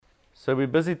So we're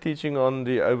busy teaching on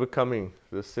the overcoming,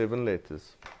 the 7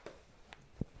 letters.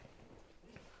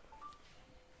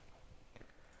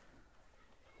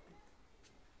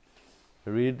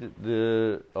 Read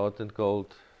the Art and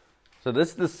Gold. So this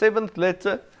is the 7th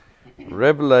letter,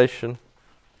 Revelation.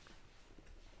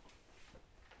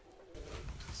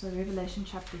 So Revelation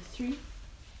chapter 3.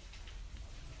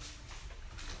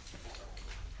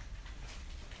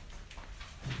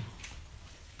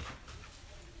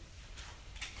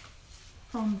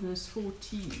 From verse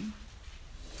 14.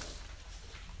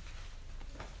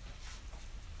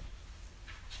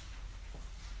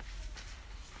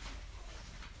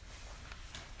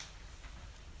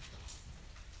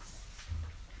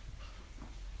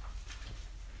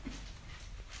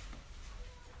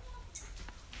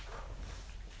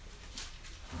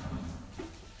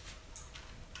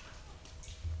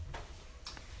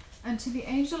 And to the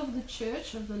angel of the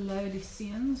church of the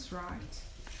Laodiceans write,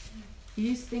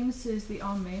 These things says the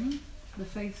Amen, the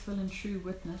faithful and true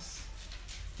witness,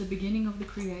 the beginning of the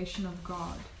creation of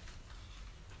God.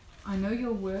 I know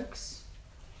your works,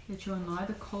 that you are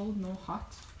neither cold nor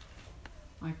hot.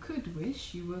 I could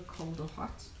wish you were cold or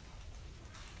hot.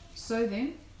 So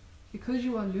then, because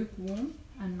you are lukewarm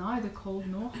and neither cold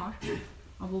nor hot,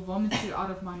 I will vomit you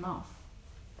out of my mouth.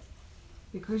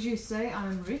 Because you say, I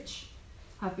am rich,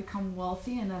 have become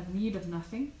wealthy and have need of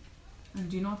nothing, and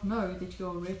do not know that you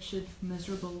are wretched,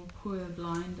 miserable, poor,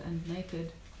 blind, and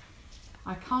naked,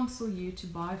 I counsel you to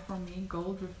buy from me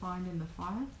gold refined in the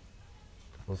fire.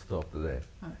 We'll stop there.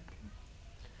 Okay.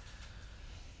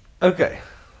 Okay,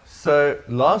 so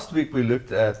last week we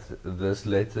looked at this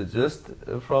letter just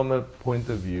from a point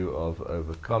of view of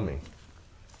overcoming.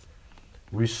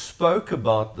 We spoke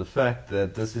about the fact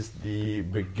that this is the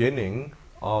beginning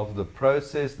of the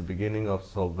process, the beginning of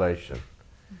salvation.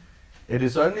 It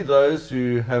is only those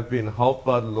who have been helped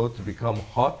by the Lord to become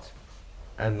hot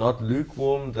and not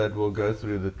lukewarm that will go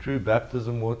through the true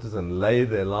baptism waters and lay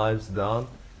their lives down,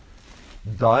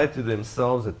 die to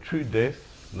themselves a true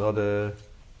death, not a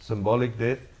symbolic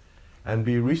death, and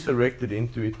be resurrected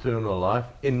into eternal life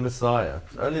in Messiah.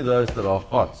 It's only those that are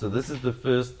hot. So this is the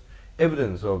first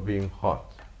evidence of being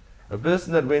hot. A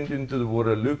person that went into the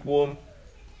water lukewarm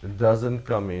doesn't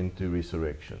come into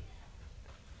resurrection.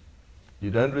 You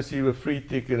don't receive a free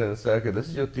ticket and say, okay, this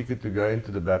is your ticket to go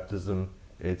into the baptism,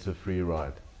 it's a free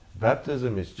ride.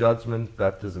 Baptism is judgment,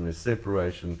 baptism is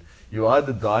separation. You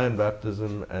either die in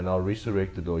baptism and are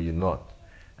resurrected or you're not.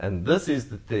 And this is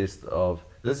the test of,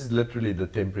 this is literally the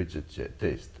temperature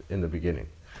test in the beginning.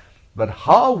 But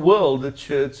how will the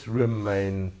church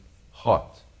remain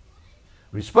hot?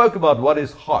 We spoke about what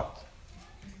is hot.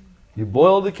 You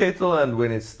boil the kettle, and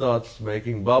when it starts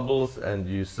making bubbles and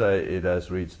you say it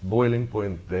has reached boiling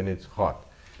point, then it's hot.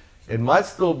 It might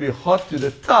still be hot to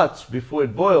the touch before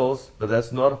it boils, but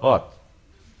that's not hot.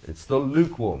 It's still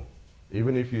lukewarm,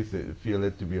 even if you feel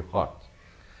it to be hot.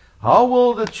 How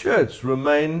will the church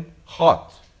remain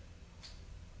hot?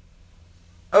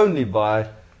 Only by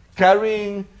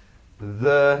carrying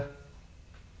the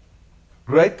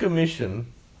Great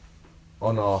Commission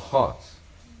on our hearts.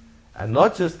 And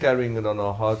not just carrying it on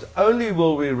our hearts, only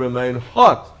will we remain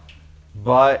hot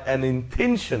by an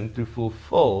intention to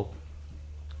fulfill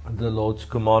the Lord's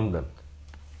commandment.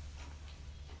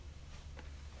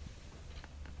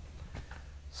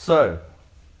 So,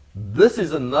 this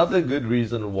is another good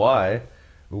reason why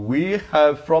we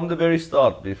have, from the very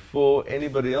start, before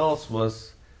anybody else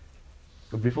was,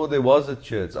 before there was a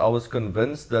church, I was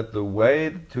convinced that the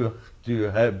way to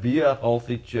be a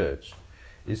healthy church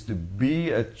is to be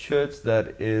a church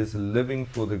that is living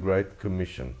for the Great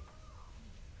Commission.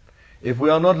 If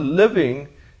we are not living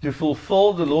to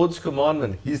fulfill the Lord's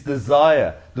commandment, His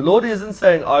desire, the Lord isn't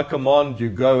saying, I command you,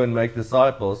 go and make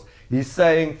disciples. He's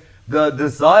saying, the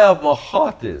desire of my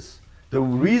heart is, the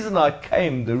reason I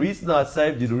came, the reason I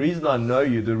saved you, the reason I know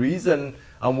you, the reason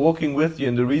I'm walking with you,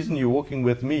 and the reason you're walking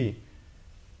with me,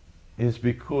 is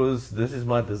because this is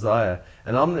my desire.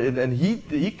 And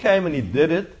He came and He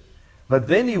did it. But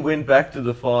then He went back to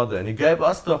the Father and He gave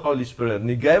us the Holy Spirit. And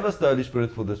He gave us the Holy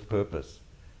Spirit for this purpose,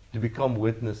 to become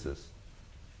witnesses.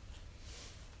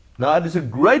 Now it is a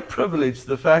great privilege,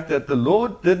 the fact that the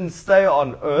Lord didn't stay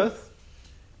on earth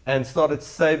and started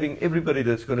saving everybody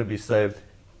that's going to be saved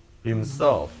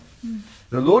Himself.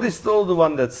 The Lord is still the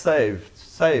one that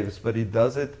saves, but He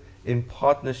does it in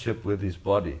partnership with His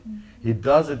body. He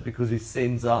does it because He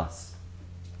sends us.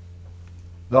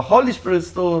 The Holy Spirit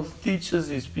still teaches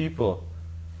His people.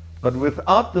 But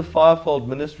without the fivefold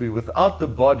ministry, without the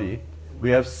body, we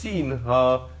have seen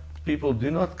how people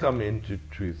do not come into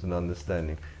truth and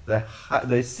understanding.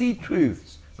 They see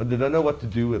truths, but they don't know what to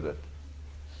do with it.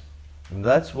 And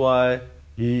that's why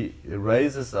He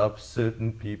raises up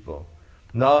certain people.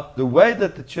 Now, the way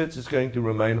that the church is going to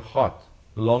remain hot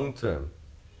long term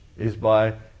is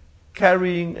by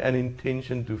carrying an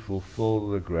intention to fulfill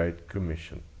the Great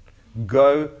Commission.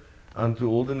 Go unto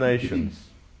all the nations,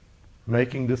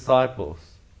 making disciples.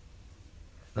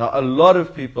 Now, a lot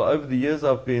of people, over the years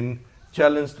I've been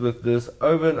challenged with this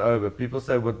over and over. People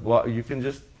say, what you can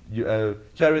just,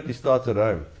 charity starts at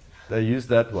home. They use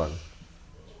that one.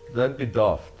 Don't be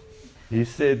daft. He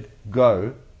said,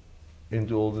 go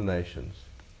into all the nations.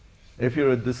 If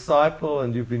you're a disciple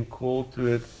and you've been called to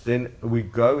it, then we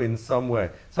go in some way.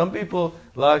 Some people,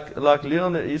 like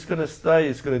Leon, he's going to stay,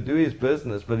 he's going to do his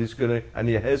business, but he's going to, and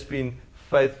he has been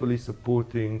faithfully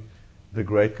supporting the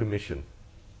Great Commission.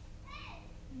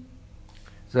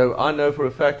 So I know for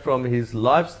a fact from his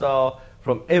lifestyle,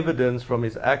 from evidence, from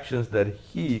his actions, that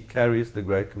he carries the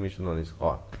Great Commission on his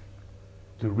heart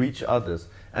to reach others.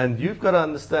 And you've got to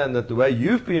understand that the way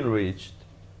you've been reached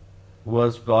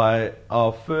was by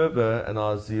our fervor and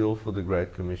our zeal for the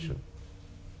Great Commission.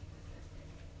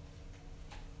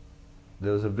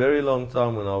 There was a very long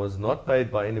time when I was not paid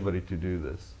by anybody to do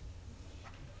this.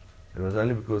 It was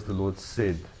only because the Lord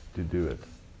said to do it.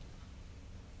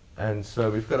 And so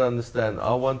we've got to understand,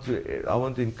 I want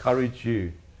to encourage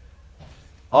you.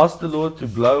 Ask the Lord to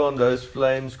blow on those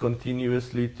flames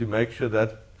continuously, to make sure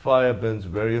that fire burns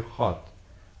very hot,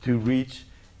 to reach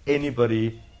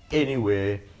anybody,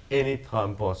 anywhere,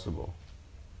 anytime possible.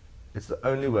 It's the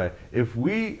only way. If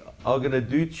we are going to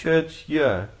do church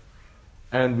here,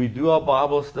 and we do our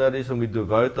Bible studies and we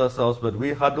devote ourselves, but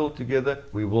we huddle together,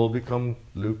 we will become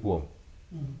lukewarm.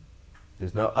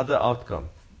 There's no other outcome.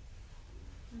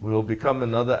 We will become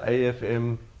another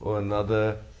AFM or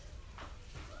another.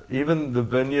 Even the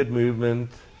Vineyard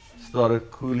movement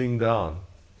started cooling down.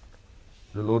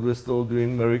 The Lord was still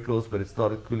doing miracles, but it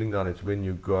started cooling down. It's when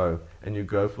you go, and you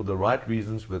go for the right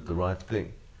reasons with the right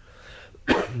thing.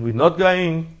 We're not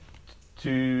going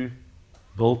to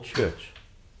build church.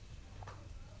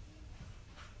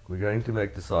 We're going to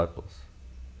make disciples.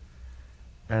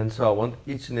 And so I want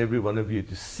each and every one of you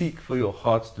to seek for your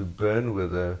hearts to burn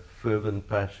with a fervent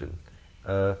passion,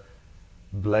 a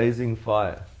blazing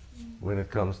fire when it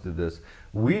comes to this.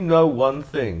 We know one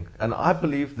thing, and I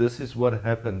believe this is what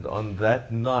happened on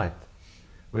that night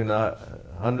when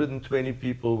 120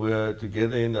 people were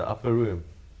together in the upper room.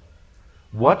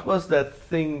 What was that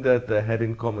thing that they had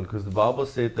in common? Because the Bible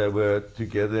said they were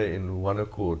together in one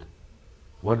accord.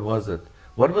 What was it?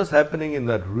 What was happening in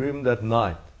that room that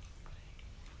night?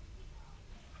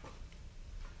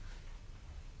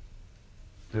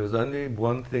 There was only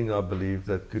one thing, I believe,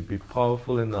 that could be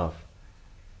powerful enough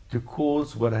to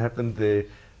cause what happened there.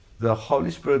 The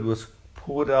Holy Spirit was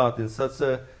poured out in such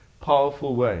a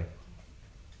powerful way.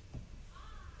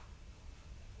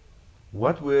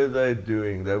 What were they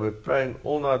doing? They were praying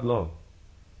all night long.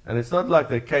 And it's not like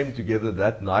they came together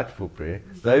that night for prayer.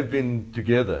 They've been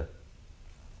together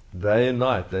day and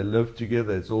night. They lived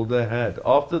together. It's all they had.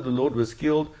 After the Lord was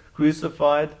killed,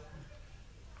 crucified,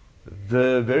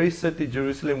 the very city,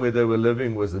 Jerusalem, where they were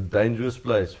living was a dangerous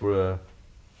place for a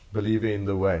believer in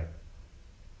the way.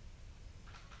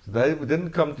 So they didn't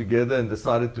come together and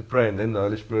decided to pray and then the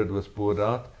Holy Spirit was poured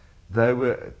out. They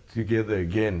were together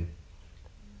again.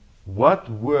 What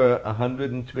were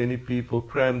 120 people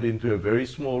crammed into a very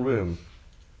small room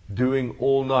doing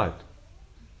all night?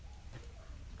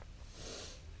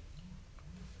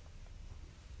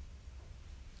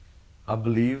 I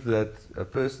believe that a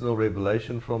personal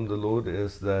revelation from the Lord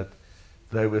is that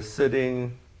they were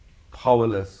sitting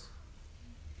powerless.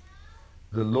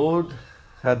 The Lord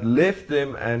had left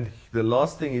them, and the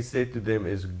last thing He said to them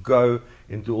is, go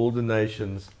into all the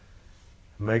nations,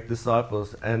 make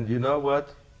disciples. And you know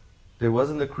what? There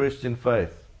wasn't a Christian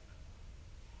faith.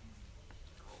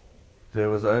 There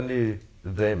was only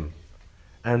them.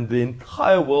 And the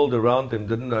entire world around them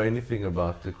didn't know anything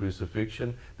about the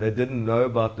crucifixion. They didn't know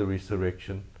about the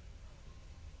resurrection.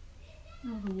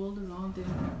 No, the world around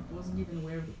them wasn't even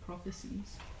aware of the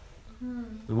prophecies.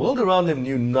 The world around them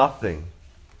knew nothing.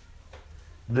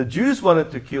 The Jews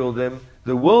wanted to kill them.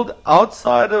 The world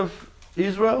outside of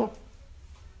Israel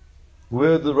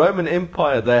were the Roman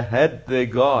Empire. They had their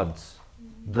gods.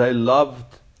 They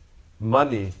loved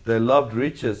money. They loved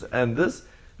riches. And this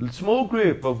small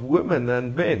group of women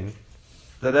and men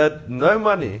that had no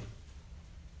money,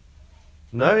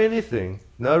 no anything,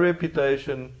 no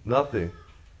reputation, nothing.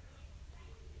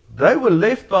 They were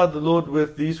left by the Lord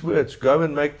with these words, go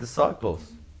and make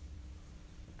disciples.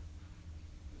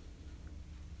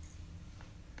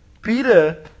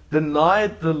 Peter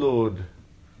denied the Lord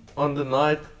on the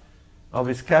night of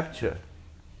his capture.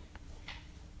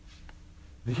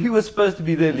 He was supposed to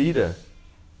be their leader.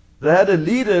 They had a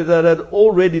leader that had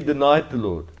already denied the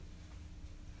Lord.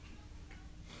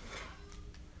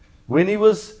 When he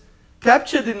was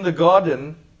captured in the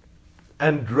garden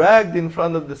and dragged in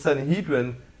front of the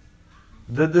Sanhedrin,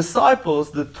 the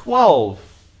disciples, the 12,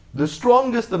 the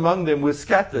strongest among them, were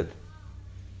scattered.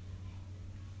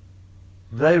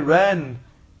 They ran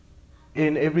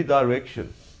in every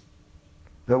direction.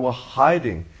 They were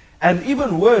hiding. And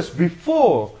even worse,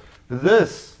 before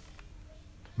this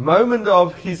moment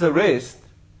of his arrest,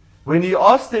 when he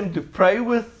asked them to pray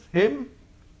with him,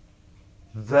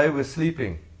 they were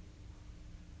sleeping.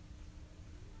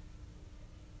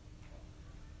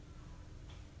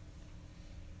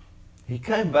 He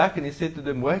came back and he said to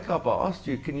them, "Wake up, I asked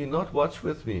you, can you not watch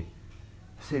with me?"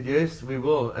 He said, "Yes, we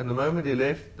will." And the moment he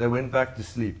left, they went back to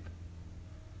sleep.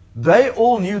 They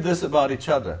all knew this about each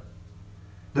other.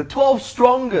 The 12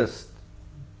 strongest,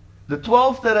 the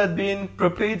 12 that had been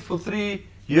prepared for 3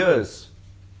 years,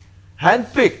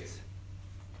 handpicked,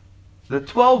 the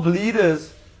 12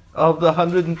 leaders of the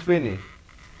 120,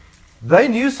 they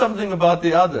knew something about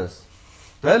the others.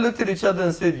 They looked at each other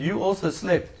and said, "You also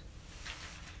slept.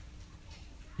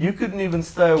 You couldn't even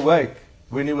stay awake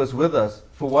when he was with us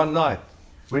for one night.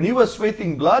 When he was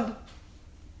sweating blood,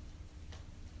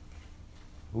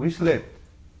 we slept."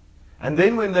 And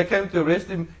then when they came to arrest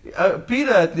him,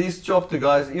 Peter at least chopped the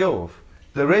guy's ear off.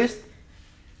 The rest,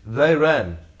 they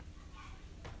ran.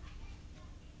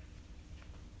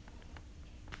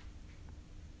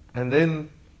 And then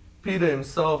Peter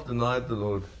himself denied the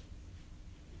Lord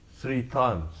 3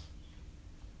 times.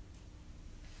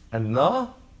 And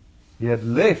now he had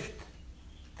left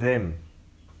them.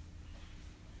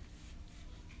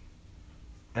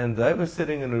 And they were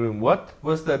sitting in a room. What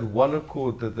was that one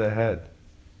accord that they had?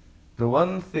 The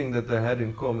one thing that they had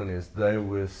in common is they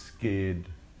were scared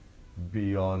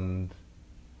beyond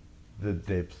the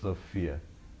depths of fear.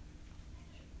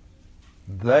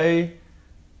 They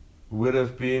would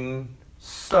have been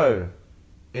so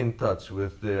in touch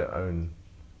with their own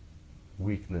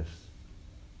weakness,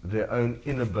 their own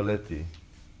inability,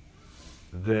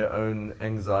 their own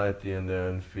anxiety and their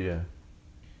own fear.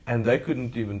 And they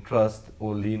couldn't even trust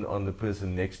or lean on the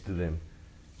person next to them,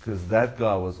 because that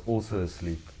guy was also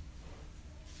asleep.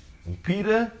 And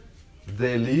Peter,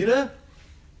 their leader,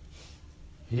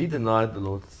 he denied the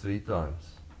Lord 3 times.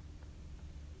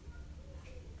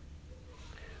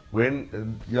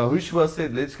 When Yahushua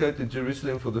said, "Let's go to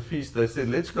Jerusalem for the feast," they said,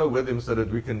 "Let's go with him so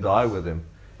that we can die with him."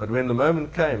 But when the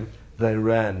moment came, they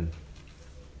ran.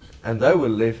 And they were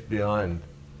left behind.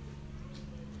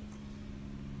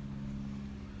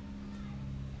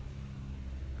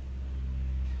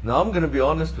 Now I'm going to be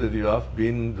honest with you, I've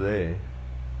been there.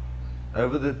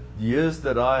 Over the years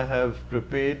that I have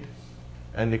prepared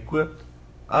and equipped,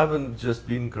 I haven't just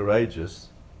been courageous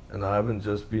and I haven't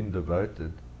just been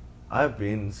devoted. I've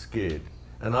been scared.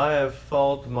 And I have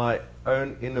felt my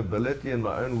own inability and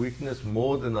my own weakness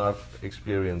more than I've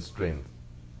experienced strength.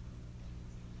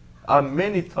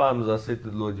 Many times I said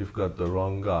to the Lord, "You've got the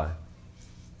wrong guy."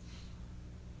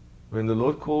 When the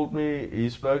Lord called me, He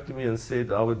spoke to me and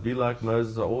said I would be like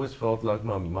Moses. I always felt like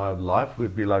my life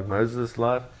would be like Moses'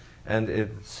 life, and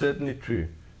it's certainly true.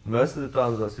 Most of the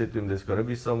times I said to Him, "There's got to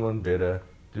be someone better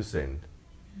to send."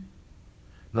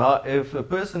 Now, if a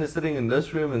person is sitting in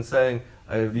this room and saying,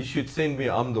 "You should send me,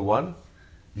 I'm the one,"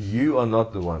 you are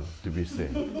not the one to be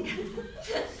sent.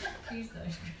 Please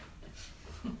don't.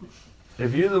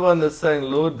 If you're the one that's saying,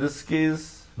 "Lord, this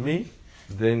scares me,"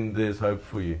 then there's hope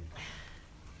for you.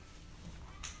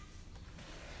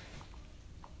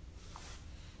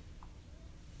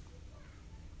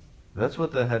 That's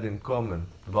what they had in common.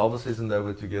 The Bible says, and they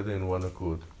were together in one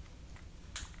accord.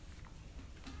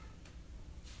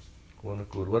 One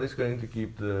accord. What is going to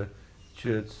keep the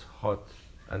church hot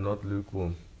and not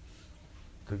lukewarm?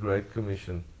 The Great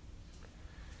Commission.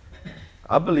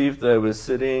 I believe they were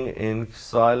sitting in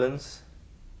silence,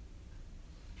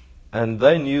 and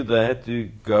they knew they had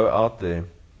to go out there.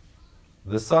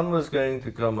 The sun was going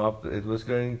to come up.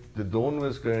 The dawn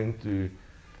was going to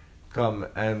come,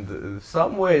 and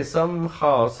somewhere,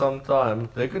 somehow, sometime,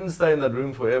 they couldn't stay in that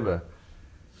room forever.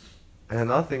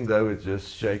 And I think they were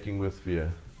just shaking with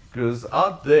fear, because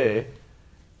out there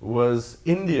was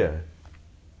India,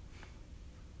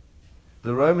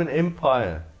 the Roman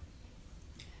Empire,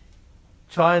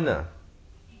 China,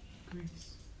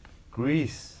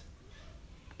 Greece,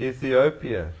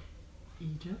 Ethiopia,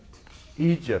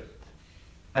 Egypt.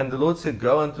 And the Lord said,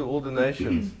 "Go unto all the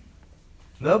nations."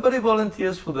 Nobody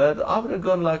volunteers for that. I would have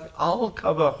gone like, "I'll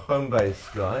cover home base,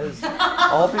 guys.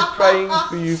 I'll be praying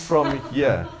for you from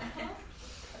here."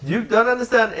 You don't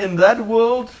understand. In that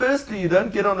world, firstly, you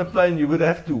don't get on a plane. You would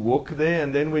have to walk there,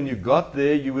 and then when you got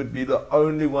there, you would be the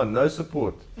only one, no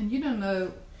support. And you don't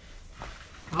know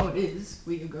how it is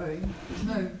where you're going. There's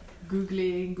no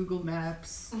Googling, Google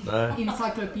Maps, No.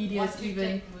 encyclopedias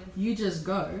even. You just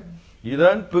go. You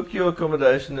don't book your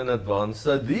accommodation in advance.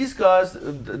 So these guys,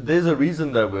 there's a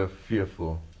reason they were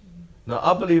fearful. Now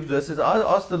I believe this is, I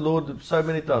asked the Lord so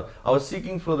many times. I was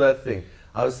seeking for that thing.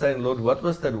 I was saying, Lord, what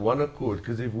was that one accord?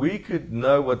 Because if we could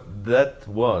know what that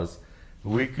was,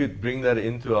 we could bring that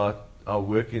into our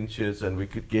work in church and we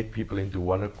could get people into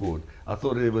one accord. I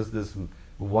thought it was this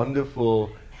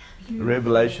wonderful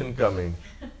revelation coming.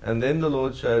 And then the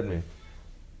Lord showed me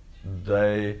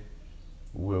they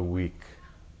were weak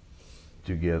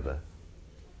together.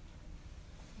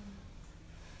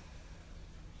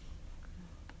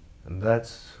 And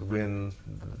that's when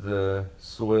the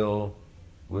soil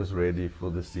was ready for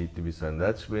the seed to be sown.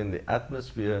 That's when the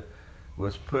atmosphere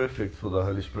was perfect for the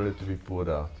Holy Spirit to be poured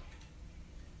out.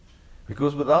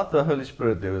 Because without the Holy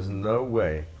Spirit, there was no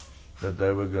way that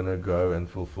they were going to go and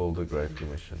fulfill the Great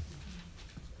Commission.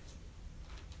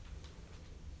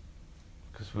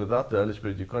 Because without the Holy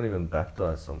Spirit, you can't even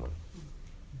baptize someone.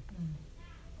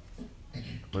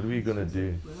 What are we going to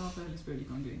do? Without the Holy Spirit, you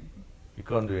can't do anything. You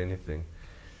can't do anything.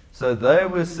 So they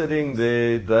were sitting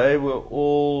there, they were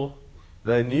all,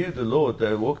 they knew the Lord,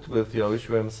 they walked with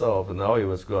Yahushua himself, and now he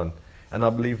was gone. And I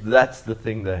believe that's the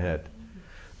thing they had.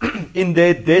 In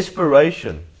their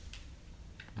desperation,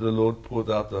 the Lord poured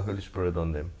out the Holy Spirit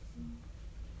on them.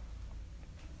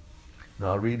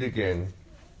 Now read again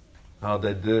how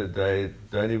they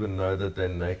don't even know that they're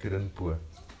naked and poor.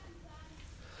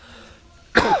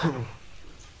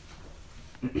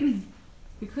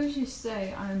 Because you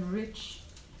say, I am rich,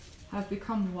 have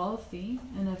become wealthy,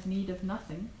 and have need of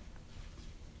nothing,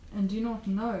 and do not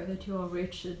know that you are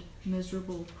wretched,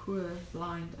 miserable, poor,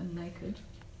 blind, and naked,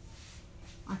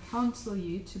 I counsel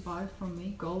you to buy from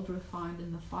me gold refined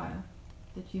in the fire,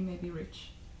 that you may be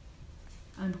rich,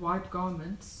 and white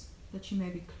garments, that you may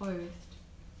be clothed,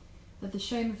 that the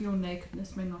shame of your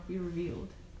nakedness may not be revealed,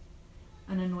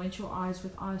 and anoint your eyes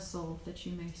with eye salve, that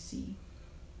you may see.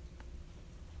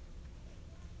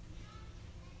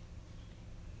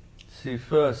 See,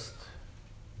 first,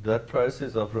 that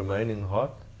process of remaining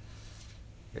hot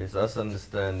is us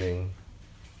understanding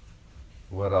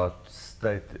what our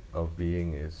state of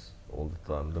being is all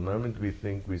the time. The moment we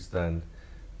think we stand,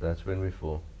 that's when we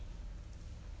fall.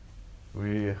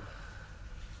 We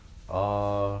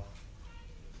are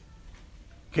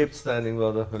kept standing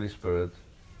by the Holy Spirit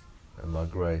and by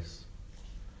grace.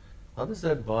 How does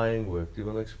that buying work? Do you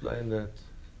want to explain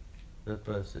that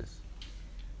process?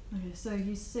 Okay, so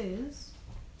he says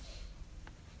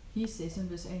in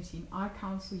verse 18, I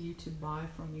counsel you to buy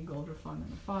from me gold refined in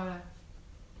the fire,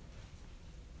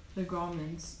 the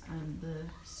garments, and the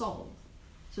salve.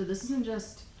 So this isn't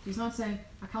just, he's not saying,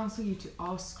 I counsel you to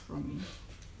ask from me.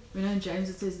 We know in James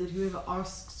it says that whoever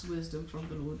asks wisdom from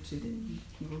the Lord to them,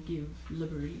 he will give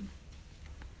liberally.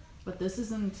 But this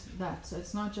isn't that. So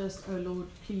it's not just, oh Lord,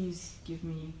 please give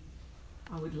me,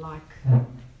 I would like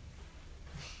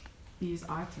these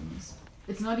items.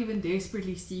 It's not even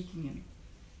desperately seeking him.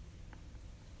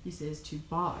 He says to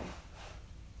buy.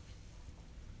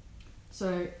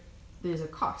 So there's a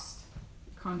cost.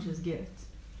 You can't just get it.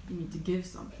 You need to give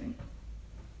something.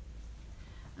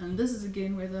 And this is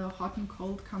again where the hot and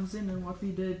cold comes in, and what we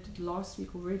did last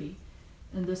week already.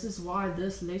 And this is why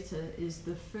this letter is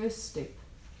the first step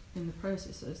in the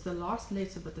process. So it's the last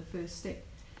letter but the first step.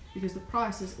 Because the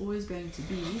price is always going to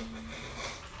be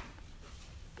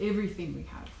everything we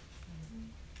have,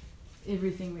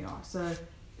 everything we are. So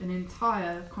an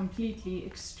entire, completely,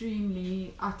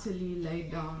 extremely, utterly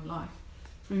laid down life.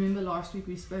 Remember last week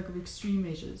we spoke of extreme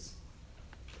measures.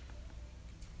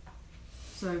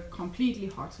 So completely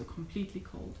hot, so completely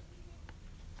cold.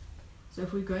 So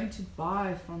if we're going to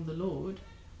buy from the Lord,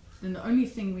 then the only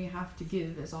thing we have to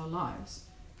give is our lives.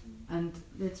 And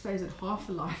let's face it, half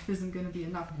a life isn't going to be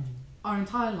enough. Our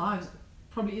entire lives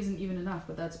probably isn't even enough,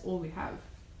 but that's all we have.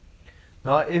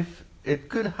 Now, if it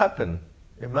could happen,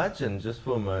 imagine just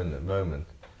for a moment,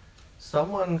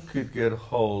 someone could get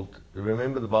hold.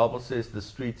 Remember, the Bible says the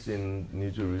streets in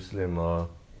New Jerusalem are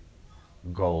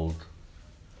gold.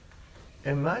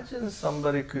 Imagine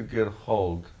somebody could get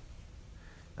hold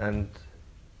and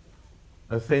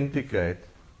authenticate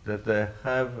that they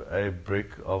have a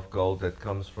brick of gold that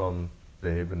comes from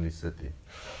the heavenly city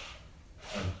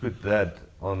and put that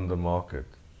on the market.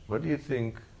 What do you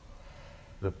think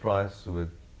the price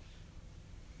would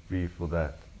be for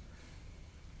that?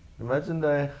 Imagine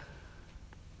they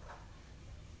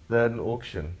had an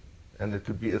auction and it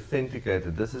could be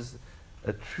authenticated. This is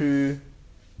a true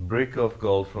brick of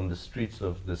gold from the streets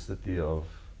of the city of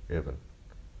heaven.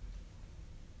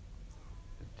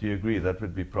 Do you agree that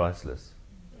would be priceless?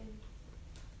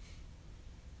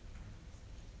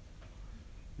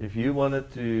 If you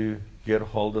wanted to get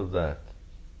hold of that,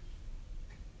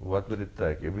 what would it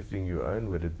take? Everything you own,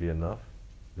 would it be enough?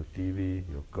 Your TV,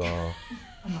 your car?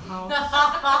 And the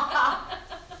house.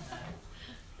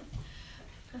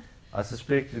 I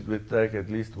suspect it would take at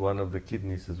least one of the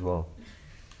kidneys as well.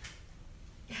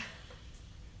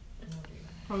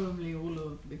 Probably all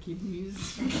of the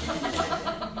kidneys.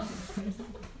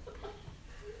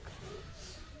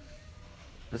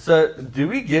 So, do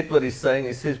we get what he's saying?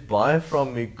 He says, buy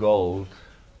from me gold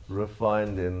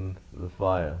refined in the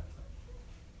fire.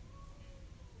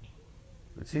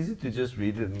 It's easy to just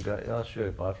read it and go, yeah,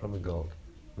 sure, buy from me gold.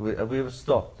 Have we ever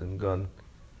stopped and gone,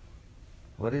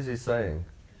 what is he saying?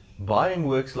 Buying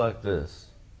works like this.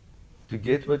 To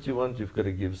get what you want, you've got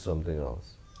to give something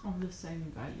else. Of the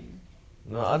same value.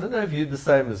 No, I don't know if you're the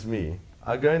same as me.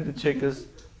 I go into Checkers,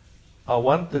 I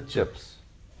want the chips,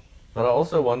 but I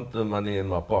also want the money in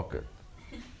my pocket.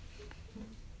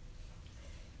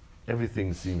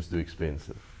 Everything seems too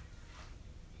expensive.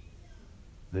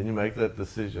 Then you make that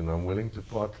decision, I'm willing to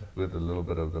part with a little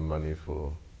bit of the money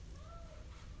for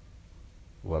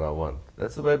what I want.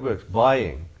 That's the way it works.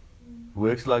 Buying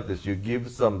works like this. You give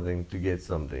something to get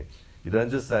something. You don't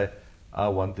just say, I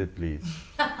want it, please.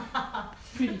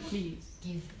 Pretty please.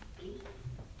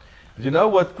 But you know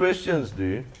what Christians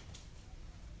do?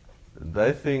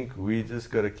 They think we just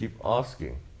got to keep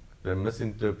asking. They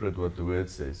misinterpret what the word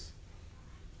says.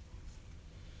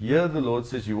 Here the Lord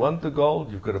says, you want the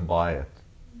gold, you've got to buy it.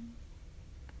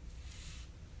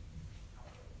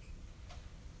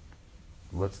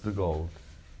 What's the gold?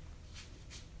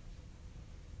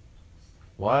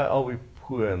 Why are we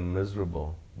poor and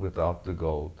miserable without the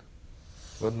gold?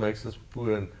 What makes us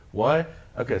poor and why?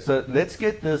 Okay, so let's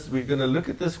get this. We're going to look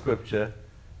at the scripture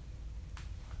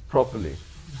properly.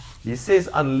 He says,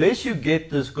 unless you get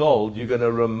this gold, you're going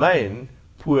to remain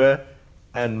poor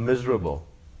and miserable.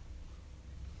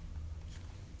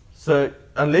 So,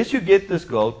 unless you get this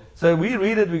gold, so we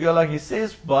read it, we go like, he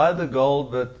says, buy the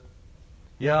gold, but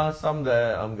yeah,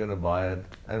 someday I'm going to buy it.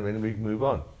 And then we move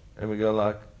on. And we go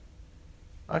like,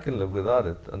 I can live without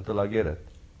it until I get it.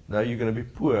 Now you're going to be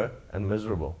poor and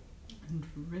miserable. And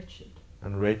wretched.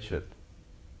 And wretched.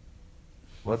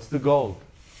 What's the gold?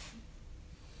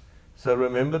 So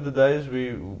remember the days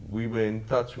we were in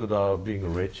touch with our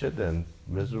being wretched and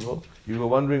miserable? You were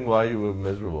wondering why you were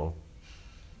miserable.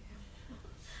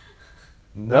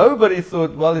 Nobody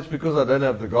thought, well, it's because I don't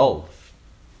have the gold.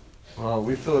 Well,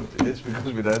 we thought it's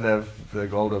because we don't have the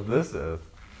gold of this earth.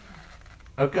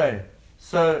 Okay,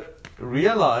 so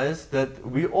realize that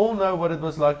we all know what it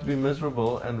was like to be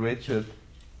miserable and wretched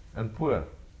and poor.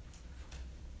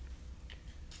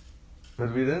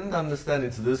 But we didn't understand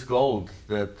it's this gold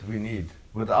that we need.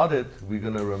 Without it, we're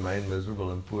going to remain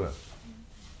miserable and poor.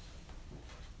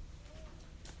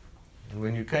 And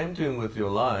when you came to Him with your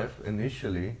life,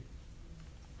 initially,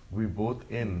 we bought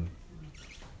in.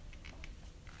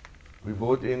 We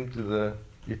bought into the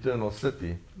eternal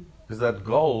city. Because that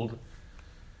gold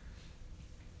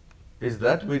is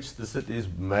that which the city is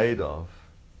made of.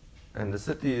 And the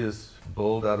city is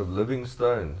built out of living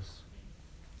stones.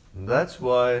 And that's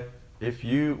why if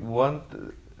you want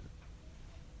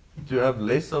to have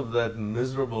less of that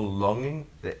miserable longing,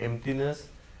 the emptiness,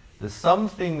 there's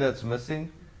something that's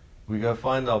missing, we go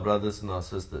find our brothers and our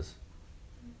sisters.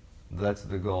 That's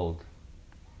the gold.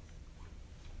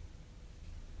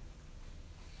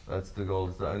 That's the gold.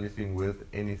 It's the only thing worth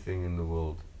anything in the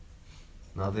world.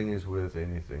 Nothing is worth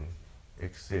anything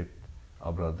except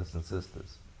our brothers and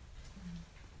sisters.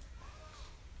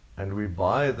 And we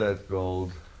buy that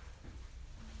gold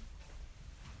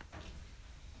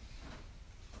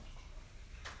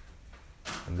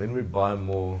and then we buy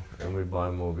more and we buy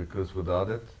more, because without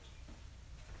it,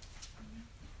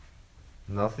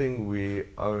 nothing we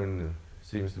own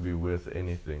seems to be worth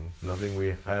anything. Nothing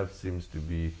we have seems to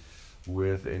be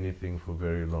worth anything for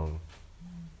very long.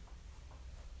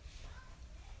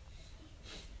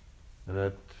 And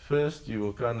at first you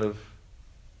will kind of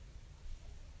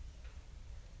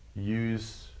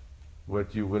use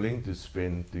what you're willing to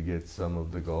spend to get some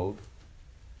of the gold.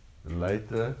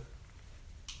 Later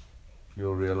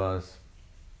you'll realize,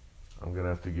 I'm going to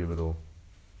have to give it all.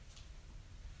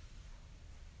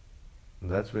 And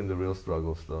that's when the real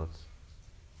struggle starts.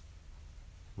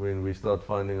 When we start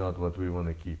finding out what we want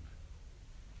to keep.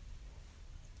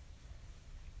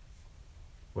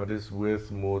 What is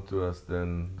worth more to us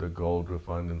than the gold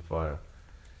refined in fire?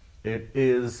 It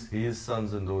is His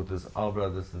sons and daughters, our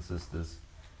brothers and sisters.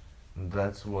 And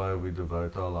that's why we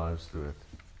devote our lives to it.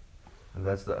 And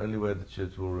that's the only way the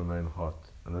church will remain hot.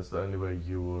 And that's the only way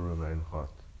you will remain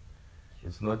hot.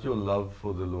 It's not your love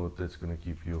for the Lord that's going to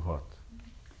keep you hot.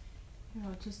 Yeah,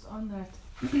 just on that,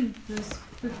 verse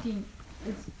 15,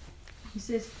 he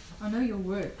says, I know your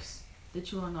works,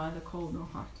 that you are neither cold nor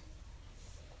hot.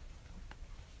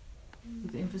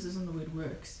 With emphasis on the word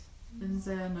works. It doesn't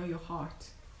say, I know your heart.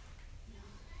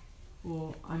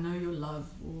 Or, I know your love.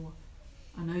 Or,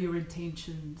 I know your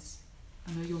intentions.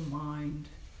 I know your mind.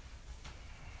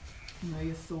 I know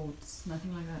your thoughts.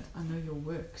 Nothing like that. I know your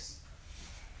works.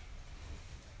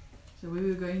 So we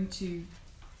were going to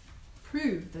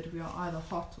prove that we are either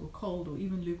hot or cold or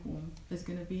even lukewarm is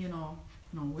going to be in our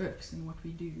works, in what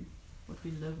we do, what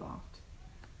we live out.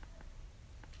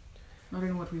 Not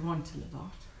in what we want to live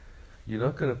out. You're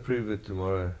not going to prove it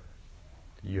tomorrow.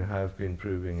 You have been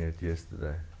proving it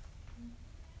yesterday.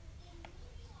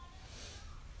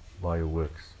 By your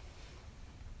works.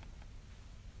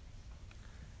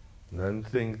 Don't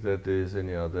think that there's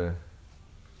any other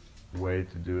way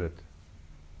to do it.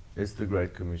 It's the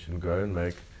Great Commission. Go and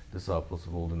make disciples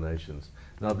of all the nations.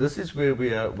 Now this is where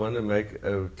we want to make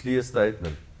a clear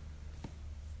statement.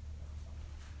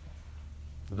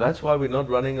 That's why we're not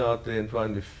running out there and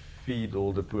trying to feed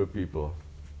all the poor people.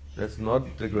 That's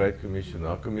not the Great Commission.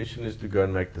 Our commission is to go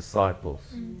and make disciples.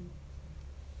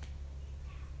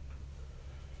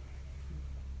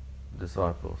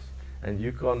 Disciples. And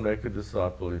you can't make a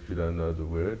disciple if you don't know the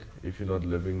Word, if you're not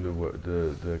living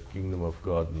the kingdom of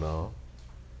God now.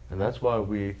 And that's why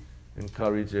we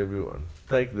encourage everyone.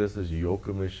 Take this as your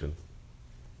commission.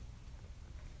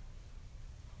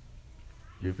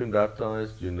 You've been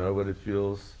baptized, you know what it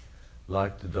feels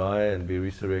like to die and be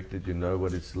resurrected, you know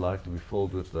what it's like to be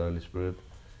filled with the Holy Spirit.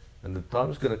 And the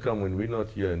time's going to come when we're not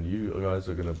here and you guys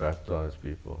are going to baptize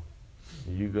people.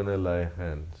 You're going to lay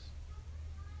hands.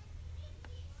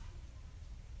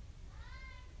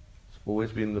 It's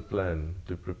always been the plan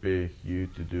to prepare you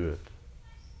to do it.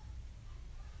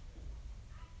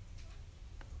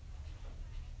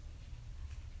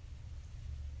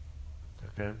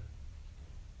 Okay?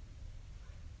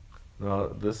 Now,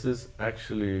 this is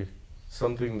actually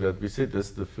something that we said this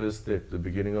is the first step, the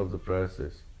beginning of the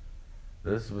process.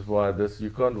 This is why you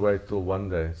can't wait till one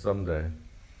day, someday.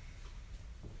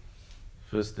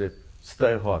 First step,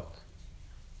 stay hot.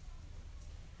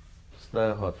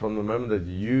 Stay hot. From the moment that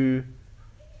you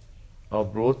are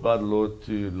brought by the Lord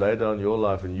to lay down your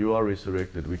life and you are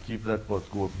resurrected, we keep that pot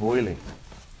boiling.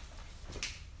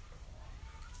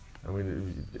 I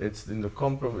mean, it's in the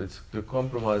compromise. It's the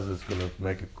compromise that's going to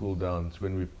make it cool down. It's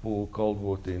when we pour cold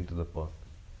water into the pot.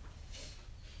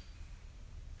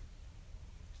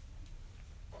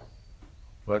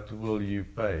 What will you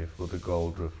pay for the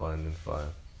gold refined in fire?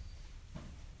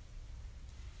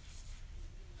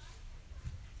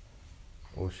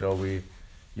 Or shall we,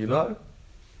 you know,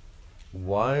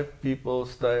 why people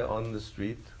stay on the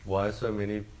street? Why so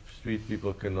many street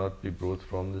people cannot be brought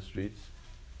from the streets?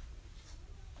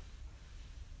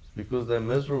 Because they're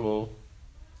miserable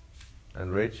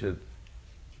and wretched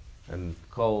and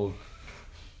cold,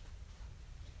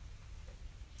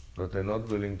 but they're not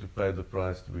willing to pay the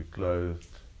price to be clothed.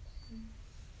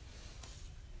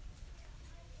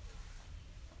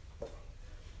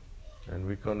 And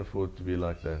we can't afford to be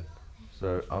like that.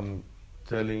 So I'm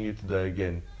telling you today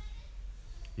again,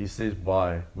 he says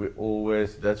buy. We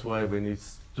always, that's why when he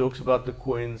talks about the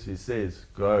coins, he says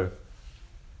go.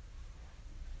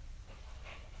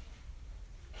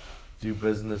 Do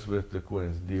business with the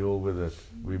coins, deal with it.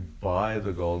 We buy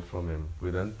the gold from him.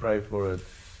 We don't pray for it.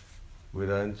 We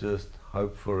don't just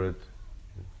hope for it.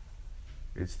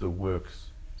 It's the works.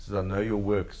 He says, I know your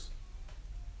works.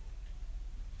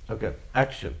 Okay,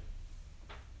 action.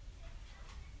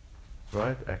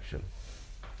 Right? Action.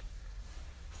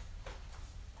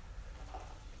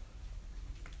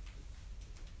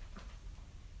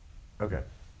 Okay,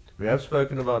 we have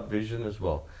spoken about vision as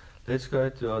well. Let's go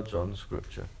to our John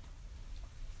scripture.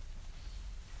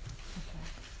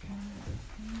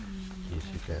 Yes,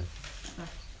 you can.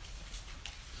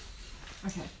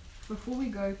 Okay, before we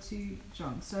go to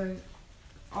John, so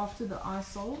after the I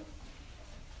soul,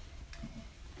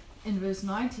 in verse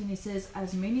 19 he says,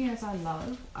 as many as I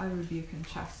love, I rebuke and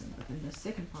chasten. But then the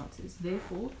second part says,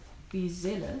 therefore be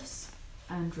zealous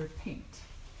and repent.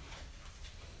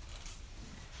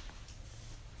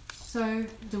 So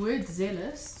the word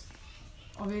zealous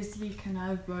obviously can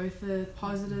have both a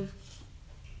positive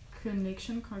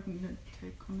connotation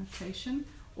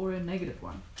or a negative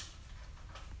one.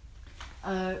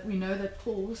 we know that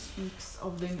Paul speaks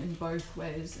of them in both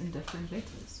ways in different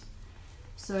letters.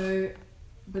 So,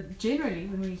 but generally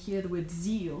when we hear the word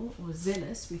zeal or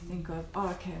zealous, we think of, oh,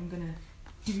 okay, I'm going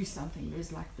to do something.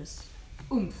 There's like this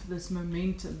oomph, this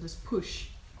momentum, this push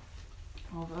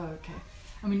of, oh, okay.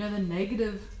 And we know the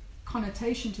negative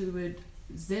connotation to the word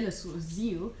zealous or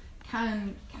zeal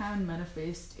can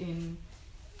manifest in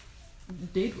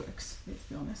dead works, let's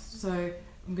be honest. So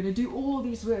I'm going to do all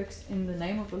these works in the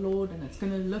name of the Lord, and it's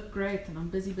going to look great, and I'm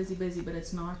busy, but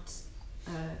it's not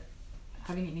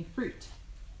having any fruit.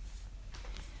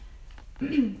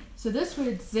 So this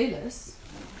word zealous,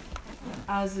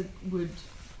 as it would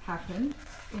happen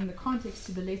in the context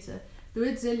of the letter, the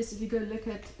word zealous, if you go look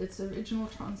at its original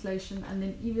translation and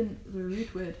then even the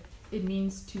root word, it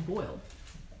means to boil.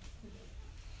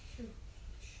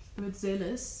 The word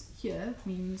zealous here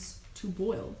means to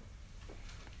boil.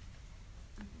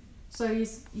 So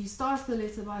he starts the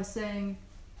letter by saying,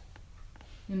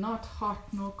 you're not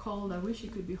hot nor cold, I wish you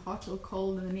could be hot or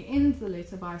cold, and then he ends the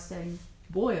letter by saying,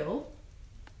 boil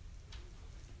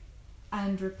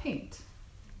and repent.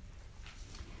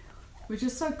 Which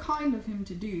is so kind of him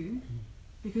to do,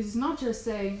 because he's not just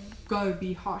saying, go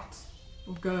be hot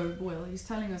or go boil, he's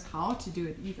telling us how to do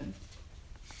it even.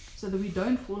 So that we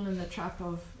don't fall in the trap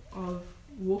of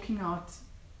walking out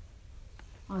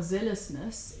our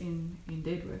zealousness in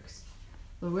dead works.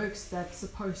 The works that's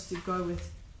supposed to go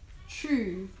with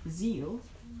true zeal,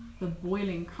 the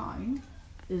boiling kind,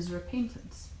 is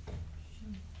repentance.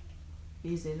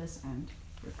 Be zealous and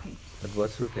repent. But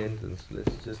what's repentance?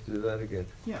 Let's just do that again.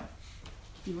 Yeah.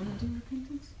 Do you want to do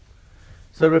repentance?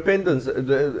 So repentance,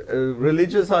 the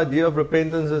religious idea of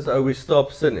repentance is, oh, we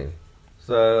stop sinning.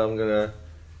 So I'm going to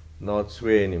not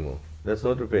swear anymore. That's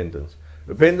not repentance.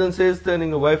 Repentance is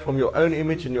turning away from your own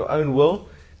image and your own will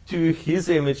to His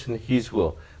image and His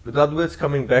will. With other words,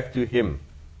 coming back to Him.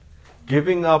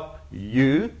 Giving up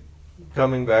you,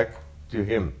 coming back to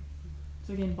Him.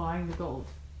 So again, buying the gold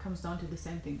comes down to the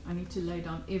same thing. I need to lay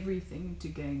down everything to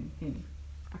gain Him.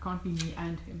 I can't be me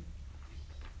and Him.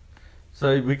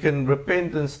 So we can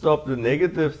repent and stop the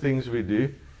negative things we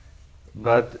do,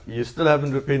 but you still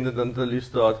haven't repented until you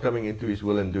start coming into His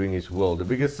will and doing His will. The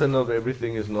biggest sin of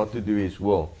everything is not to do His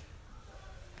will.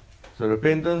 So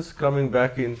repentance, coming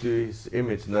back into His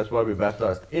image, and that's why we're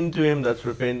baptized into Him, that's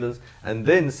repentance, and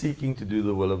then seeking to do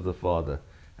the will of the Father.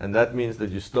 And that means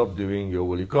that you stop doing your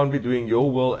will. You can't be doing your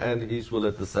will and His will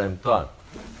at the same time.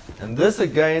 And this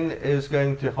again is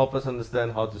going to help us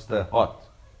understand how to stay hot.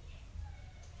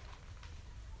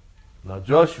 Now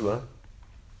Joshua,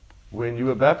 when you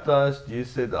were baptized, you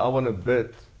said, I want to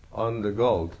bid on the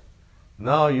gold.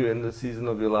 Now you're in the season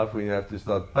of your life when you have to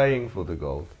start paying for the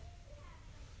gold.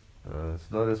 It's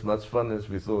not as much fun as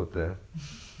we thought there.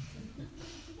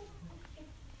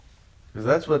 Because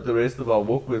that's what the rest of our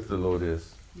walk with the Lord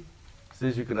is. He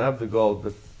says you can have the gold,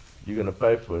 but you're going to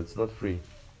pay for it. It's not free.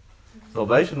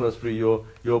 Salvation was free.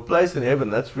 Your place in heaven,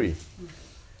 that's free.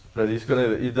 But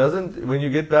He doesn't, when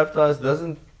you get baptized,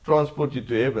 doesn't transport you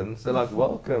to heaven. Say like,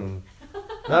 welcome.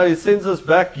 No, He sends us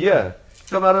back here.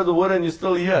 Come out of the water and you're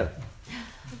still here.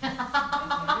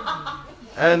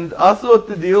 And I thought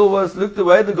the deal was, look, the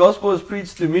way the gospel was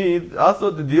preached to me, I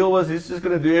thought the deal was He's just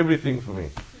going to do everything for me.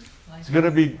 It's going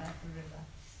to be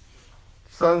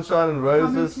sunshine and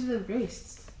roses. Coming to the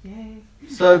rest. Yay.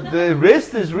 So the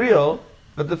rest is real,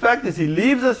 but the fact is He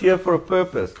leaves us here for a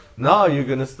purpose. Now you're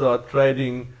going to start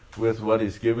trading with what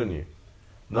He's given you.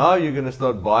 Now you're going to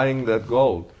start buying that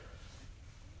gold,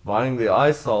 buying the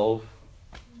eye salve,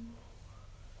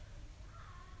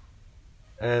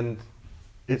 and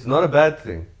it's not a bad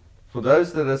thing. For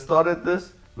those that have started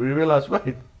this, we realize,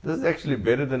 wait, this is actually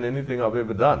better than anything I've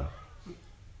ever done.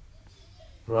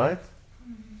 Right?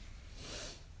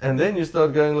 And then you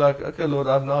start going like, okay, Lord,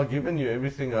 I've now given you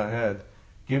everything I had.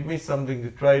 Give me something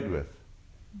to trade with.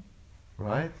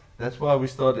 Right? That's why we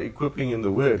start equipping in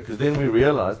the Word, because then we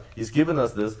realize He's given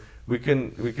us this. We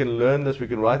can learn this. We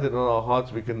can write it on our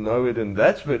hearts. We can know it, and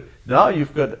that's what. Now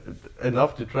you've got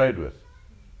enough to trade with.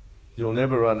 You'll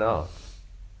never run out.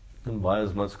 You can buy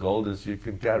as much gold as you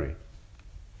can carry.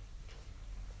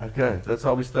 Okay, that's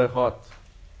how we stay hot.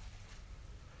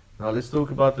 Now let's talk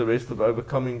about the rest of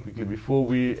overcoming quickly before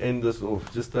we end this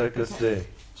off. Just take us there.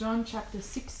 John chapter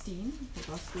 16,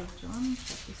 the Gospel of John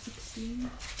chapter 16.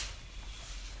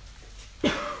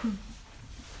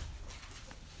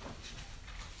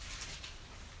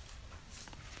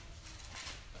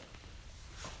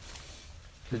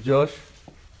 So Josh,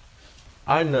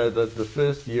 I know that the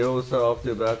first year or so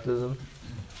after baptism,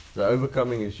 the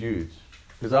overcoming is huge.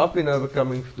 Because I've been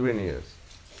overcoming for 20 years.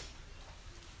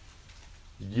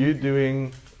 you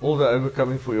doing all the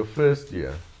overcoming for your first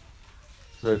year.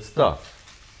 So it's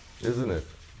tough, isn't it?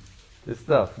 It's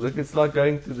tough. Look, it's like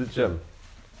going to the gym.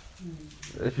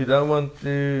 If you don't want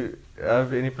to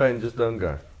have any pain, just don't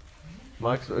go.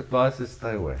 Mike's advice is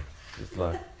stay away. It's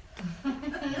like,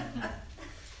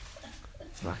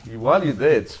 while you're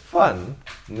there, it's fun.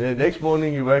 And the next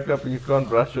morning you wake up and you can't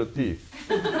brush your teeth.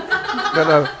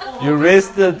 You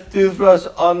rest the toothbrush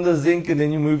on the zinc and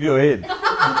then you move your head.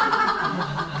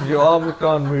 Your arm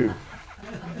can't move.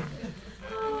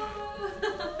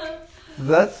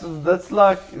 That's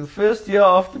like the first year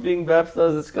after being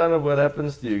baptized. That's kind of what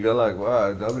happens to you. You go like,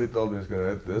 wow, nobody told me it's going to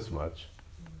hurt this much.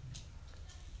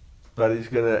 But it's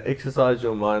going to exercise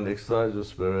your mind, exercise your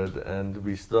spirit, and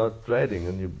we start trading.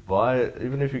 And you buy it,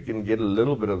 even if you can get a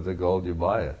little bit of the gold, you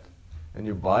buy it. And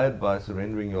you buy it by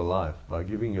surrendering your life, by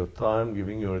giving your time,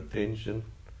 giving your attention,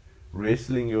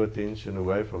 wrestling your attention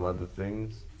away from other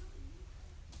things.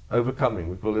 Overcoming,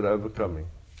 we call it overcoming.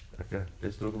 Okay,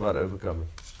 let's talk about overcoming.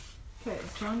 Okay,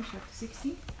 John chapter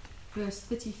 16, verse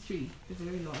 33, the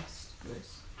very last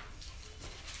verse.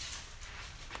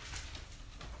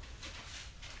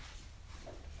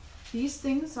 These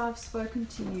things I've spoken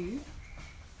to you,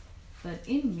 that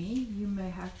in me you may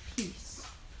have peace.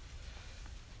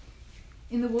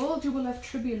 In the world you will have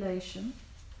tribulation,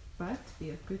 but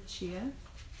be of good cheer.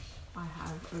 I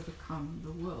have overcome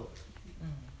the world.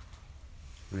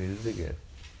 Read it again.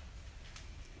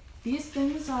 These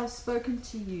things I have spoken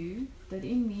to you, that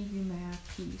in me you may have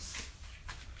peace.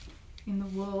 In the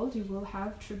world you will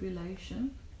have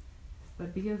tribulation,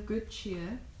 but be of good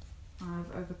cheer. I have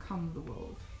overcome the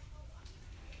world.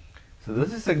 So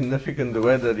this is significant, the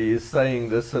way that he is saying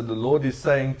this. So the Lord is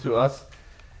saying to us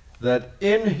that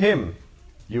in Him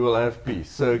you will have peace.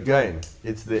 So again,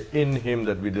 it's the in Him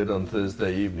that we did on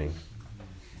Thursday evening.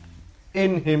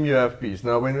 In Him you have peace.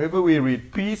 Now whenever we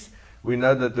read peace, we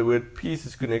know that the word peace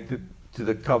is connected to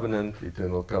the covenant,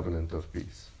 eternal covenant of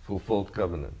peace, fulfilled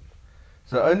covenant.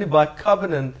 So only by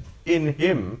covenant in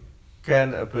Him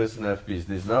can a person have peace.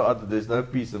 There's no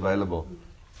peace available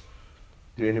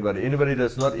to anybody. Anybody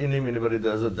that's not in Him, anybody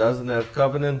that doesn't have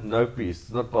covenant, no peace.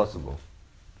 It's not possible.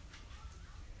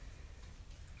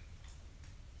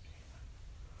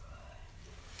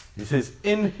 He says,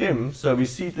 in Him, so we're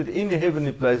seated in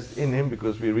heavenly places in Him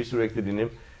because we're resurrected in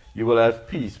Him, you will have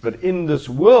peace. But in this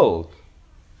world,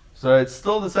 so it's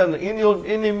still the same. In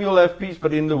Him you'll have peace,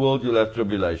 but in the world you'll have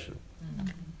tribulation.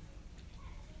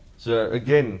 So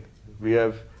again, we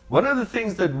have one of the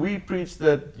things that we preach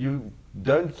that you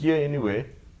don't hear anywhere,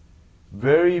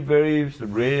 very, very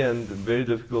rare and very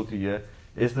difficult to hear,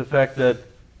 is the fact that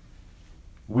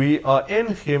we are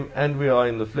in Him and we are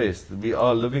in the flesh. We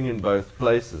are living in both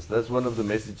places. That's one of the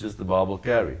messages the Bible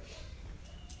carries.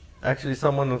 Actually,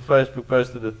 someone on Facebook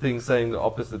posted a thing saying the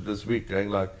opposite this week, going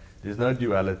like, there's no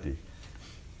duality.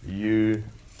 You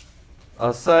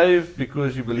are saved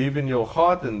because you believe in your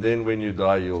heart, and then when you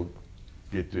die, you'll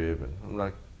get to heaven. I'm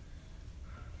like,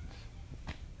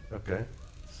 okay.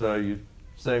 So you're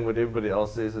saying what everybody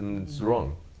else says, and it's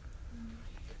wrong.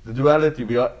 The duality,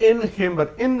 we are in Him,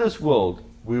 but in this world,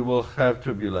 we will have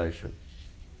tribulation.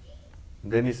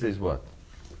 And then he says what?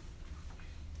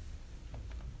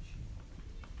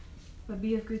 But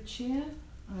be of good cheer,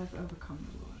 I have overcome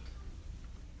the world.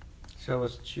 Show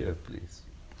us cheer, please.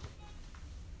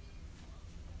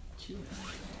 Cheer.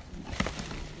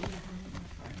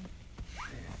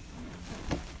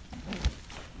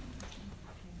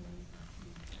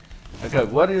 Okay,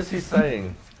 what is he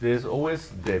saying? There's always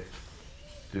depth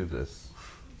to this.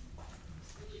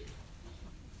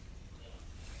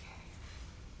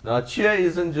 Now, cheer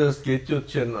isn't just get your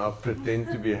chin up,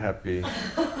 pretend to be happy.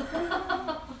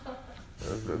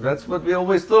 That's what we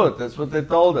always thought. That's what they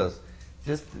told us.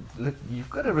 Just look, you've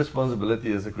got a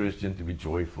responsibility as a Christian to be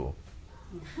joyful.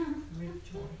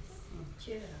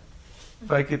 Cheer.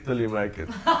 Fake it till you make it.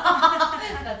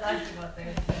 That's actually what they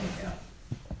were saying.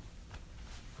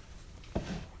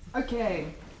 Yeah.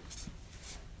 Okay.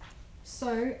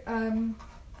 So,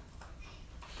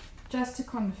 just to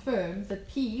confirm, the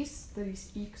peace that he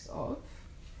speaks of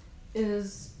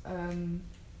is,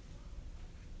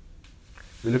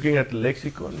 We're looking at the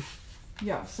lexicon.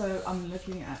 yeah, so I'm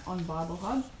looking at on Bible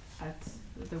Hub at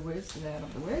the words, the layout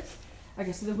of the words.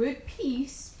 Okay, so the word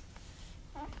peace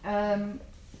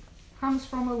comes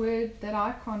from a word that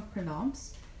I can't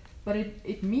pronounce, but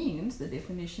it means, the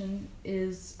definition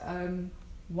is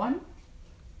one,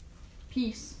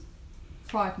 peace,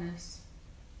 quietness,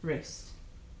 rest.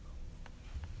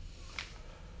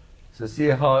 So see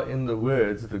how in the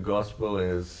words the gospel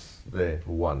is there,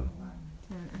 one.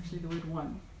 Actually, the word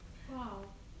one. Wow.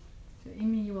 So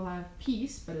in me you will have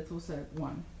peace, but it's also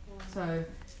one. So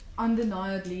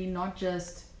undeniably,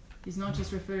 he's not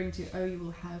just referring to, oh, you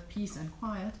will have peace and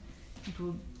quiet.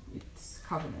 It's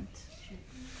covenant.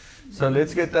 So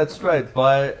let's get that straight.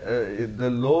 By the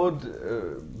Lord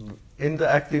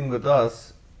interacting with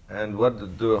us, and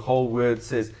what the whole word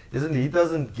says, isn't He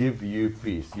doesn't give you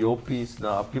peace. Your peace,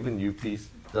 now I've given you peace,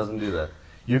 doesn't do that.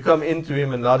 You come into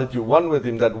Him, and now that you're one with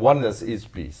Him, that oneness is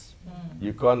peace.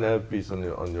 You can't have peace on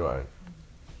your own.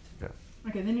 Yeah.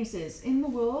 Okay, then he says, in the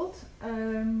world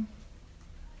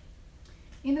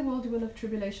you will have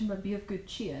tribulation, but be of good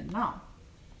cheer. Now,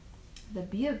 the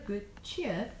be of good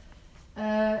cheer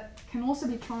can also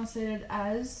be translated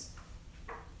as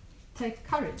take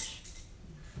courage,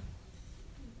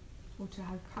 or to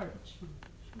have courage,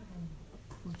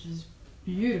 which is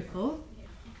beautiful,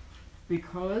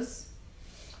 because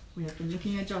we have been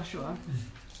looking at Joshua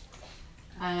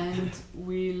and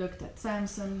we looked at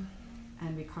Samson,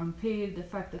 and we compared the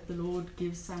fact that the Lord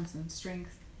gives Samson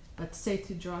strength, but said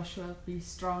to Joshua, be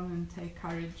strong and take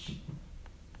courage.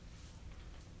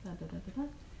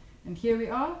 And here we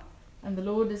are, and the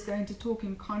Lord is going to talk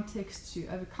in context to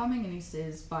overcoming, and He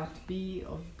says, but be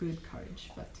of good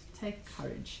courage, but take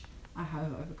courage, I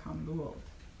have overcome the world.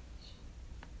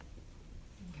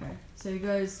 Okay, so he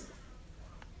goes,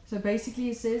 so basically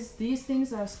he says, these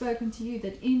things I have spoken to you,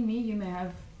 that in me you may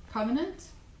have covenant,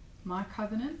 my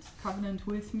covenant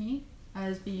with me,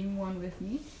 as being one with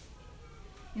me.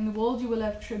 In the world you will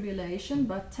have tribulation,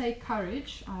 but take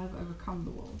courage, I have overcome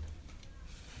the world.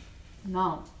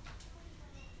 Now,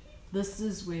 this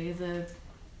is where the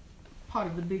part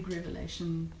of the big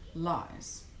revelation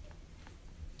lies.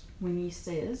 When He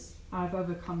says, I've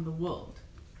overcome the world.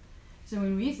 So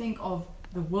when we think of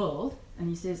the world, and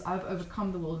He says, I've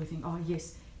overcome the world, we think, oh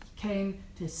yes, He came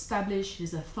to establish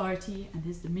His authority and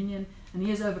His dominion, and He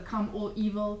has overcome all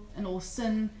evil and all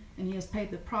sin, and He has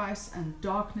paid the price, and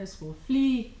darkness will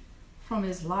flee from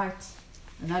His light,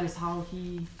 and that is how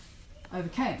He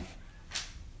overcame.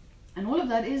 And all of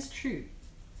that is true,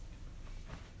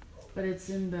 but it's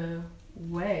in the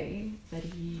way that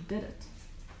He did it.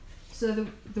 So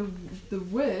the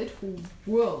word for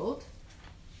world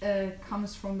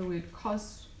comes from the word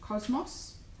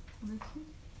cosmos,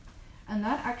 and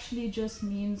that actually just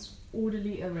means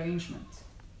orderly arrangement.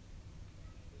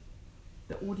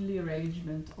 The orderly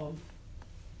arrangement of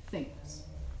things.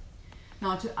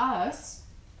 Now to us,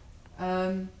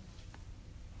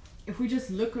 if we just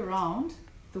look around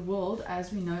the world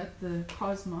as we know it, the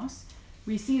cosmos,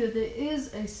 we see that there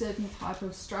is a certain type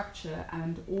of structure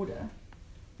and order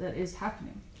that is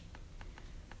happening.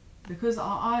 Because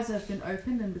our eyes have been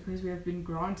opened, and because we have been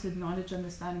granted knowledge,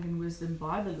 understanding, and wisdom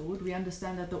by the Lord, we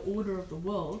understand that the order of the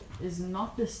world is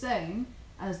not the same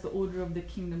as the order of the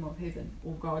kingdom of heaven,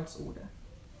 or God's order.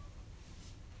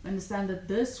 Understand that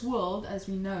this world, as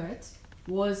we know it,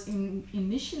 was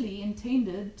initially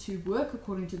intended to work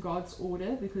according to God's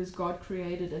order, because God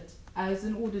created it as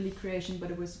an orderly creation,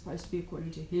 but it was supposed to be according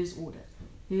to His order,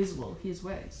 His will, His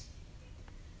ways.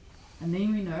 And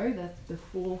then we know that the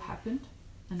fall happened,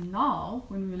 and now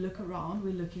when we look around,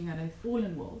 we're looking at a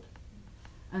fallen world,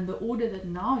 and the order that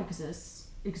now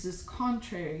exists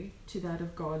contrary to that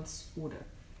of God's order.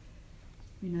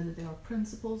 We know that there are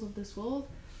principles of this world,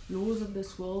 laws of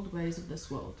this world, ways of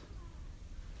this world.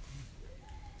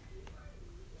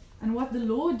 And what the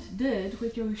Lord did,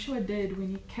 what Yahushua did when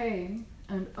He came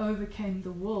and overcame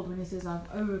the world, when He says,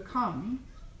 I've overcome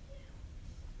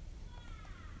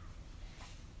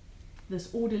this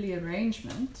orderly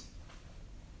arrangement,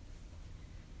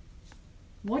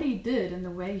 what He did and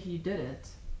the way He did it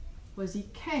was He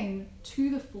came to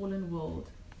the fallen world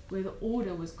where the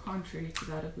order was contrary to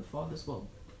that of the Father's will.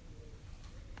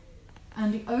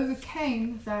 And He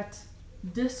overcame that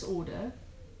disorder,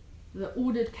 the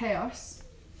ordered chaos,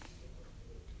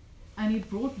 and He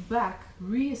brought back,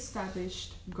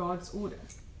 re-established God's order,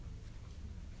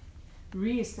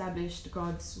 re-established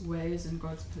God's ways and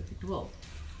God's perfect will.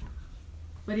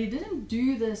 But He didn't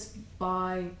do this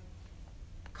by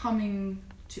coming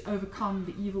to overcome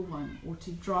the evil one, or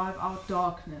to drive out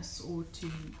darkness, or to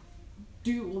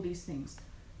do all these things.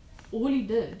 All He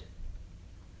did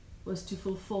was to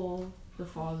fulfill the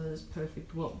Father's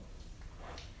perfect will.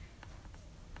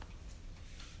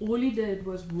 All He did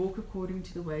was walk according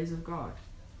to the ways of God.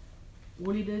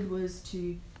 All He did was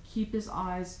to keep His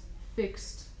eyes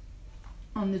fixed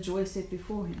on the joy set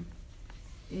before Him.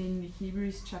 In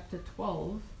Hebrews chapter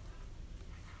 12,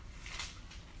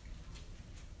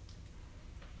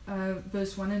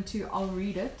 verse 1 and 2, I'll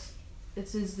read it. It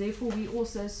says, therefore we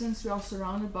also, since we are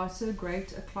surrounded by so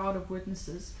great a cloud of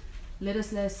witnesses, Let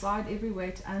us lay aside every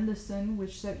weight and the sin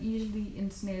which so easily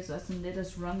ensnares us, and let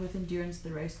us run with endurance the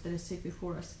race that is set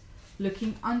before us,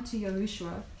 looking unto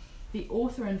Yahushua, the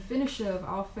author and finisher of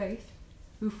our faith,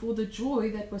 who for the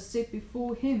joy that was set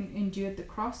before him endured the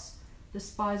cross,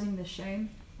 despising the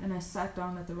shame, and has sat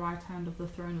down at the right hand of the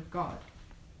throne of God.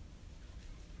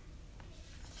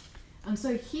 And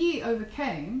so he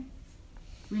overcame.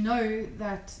 We know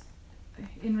that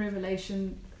in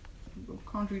Revelation, we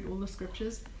can't read all the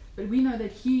scriptures, but we know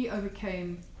that he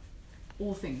overcame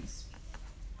all things.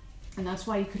 And that's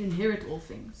why he could inherit all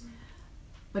things.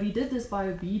 But he did this by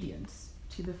obedience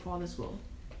to the Father's will.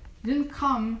 He didn't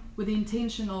come with the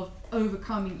intention of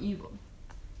overcoming evil.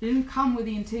 He didn't come with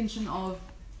the intention of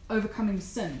overcoming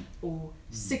sin or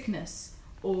sickness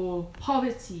or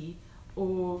poverty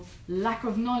or lack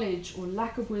of knowledge or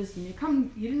lack of wisdom. He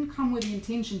didn't come with the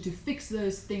intention to fix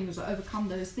those things or overcome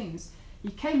those things. He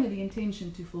came with the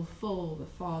intention to fulfill the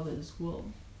Father's will.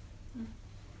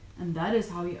 And that is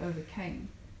how he overcame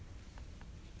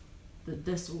the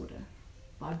disorder,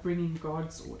 by bringing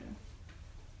God's order.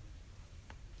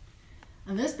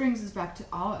 And this brings us back to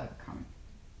our overcoming.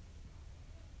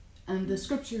 And the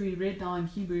scripture we read now in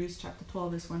Hebrews chapter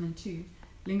 12 verse 1 and 2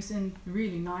 links in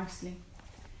really nicely.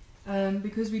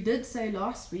 Because we did say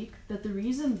last week that the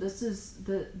reason this is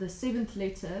the seventh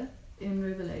letter in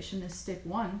Revelation is step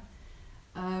 1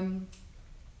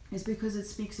 is because it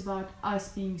speaks about us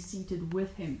being seated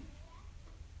with him.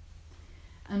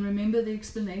 And remember the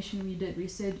explanation we did. We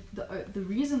said the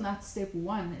reason that's step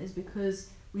 1 is because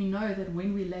we know that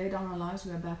when we lay down our lives,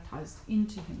 we are baptized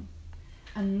into him.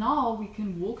 And now we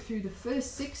can walk through the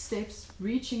first 6 steps,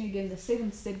 reaching again the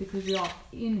 7th step because we are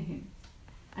in him.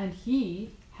 And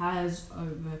he has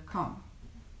overcome.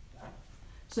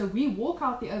 So we walk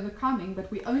out the overcoming,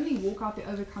 but we only walk out the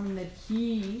overcoming that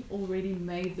he already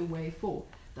made the way for.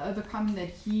 The overcoming that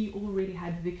he already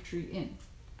had victory in.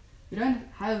 We don't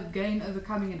have gain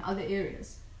overcoming in other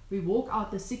areas. We walk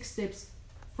out the 6 steps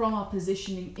from our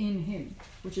positioning in him,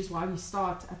 which is why we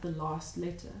start at the last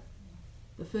letter.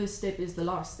 The first step is the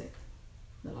last step.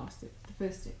 The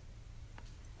first step.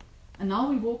 And now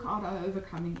we walk out our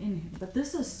overcoming in him. But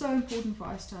this is so important for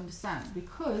us to understand,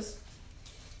 because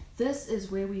this is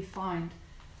where we find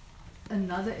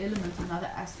another element,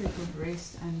 another aspect of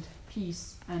rest and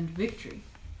peace and victory.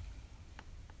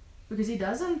 Because he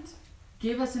doesn't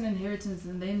give us an inheritance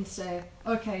and then say,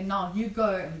 okay, now you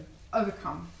go and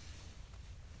overcome.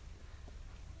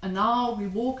 And now we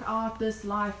walk out this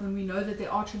life and we know that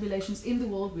there are tribulations in the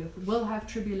world. We will have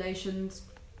tribulations.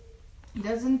 He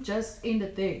doesn't just end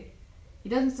it there. He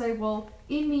doesn't say, well,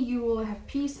 in me you will have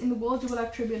peace, in the world you will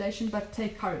have tribulation, but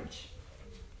take courage.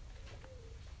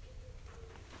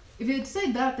 If he had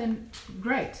said that, then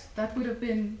great. That would have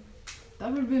been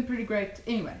pretty great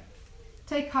anyway.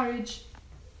 Take courage,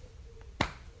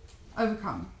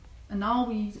 overcome. And now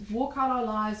we walk out our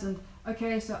lives and,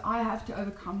 okay, so I have to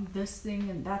overcome this thing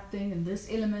and this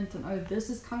element, and oh,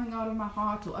 this is coming out of my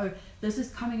heart, or oh, this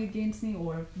is coming against me,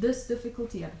 or this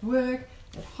difficulty at work,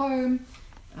 at home,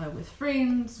 with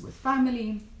friends, with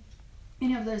family,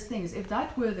 any of those things. If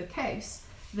that were the case,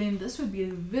 then this would be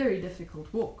a very difficult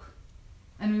walk.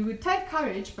 And we would take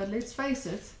courage, but let's face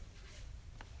it,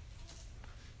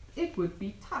 it would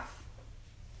be tough.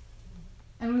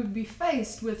 And we would be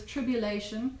faced with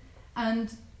tribulation,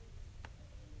 and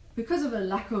because of a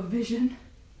lack of vision,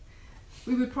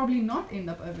 we would probably not end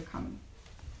up overcoming.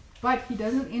 But he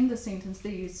doesn't end the sentence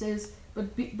there. He says,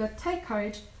 but take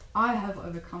courage, I have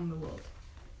overcome the world.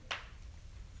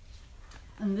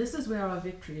 And this is where our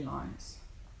victory lies.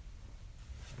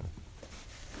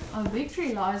 Our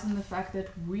victory lies in the fact that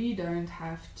we don't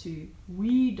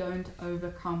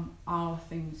overcome our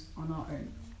things on our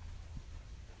own.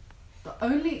 The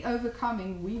only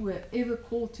overcoming we were ever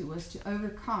called to was to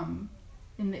overcome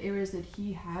in the areas that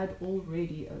he had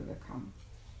already overcome.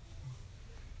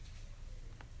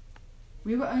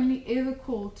 We were only ever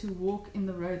called to walk in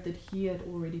the road that he had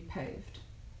already paved.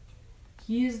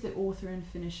 He is the author and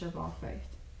finisher of our faith.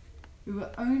 We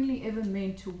were only ever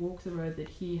meant to walk the road that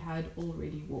he had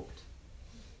already walked.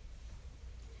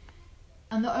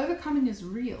 And the overcoming is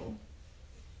real.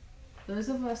 Those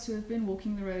of us who have been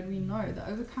walking the road, we know the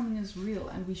overcoming is real,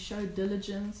 and we show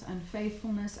diligence and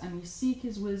faithfulness, and we seek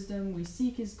his wisdom, we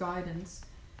seek his guidance.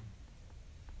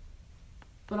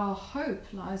 But our hope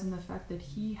lies in the fact that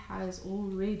he has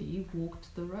already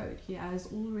walked the road. He has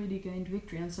already gained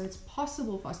victory. And so it's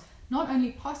possible for us. Not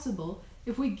only possible,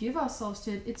 if we give ourselves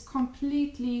to it, it's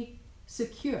completely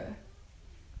secure,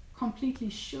 completely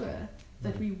sure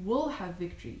that we will have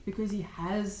victory, because he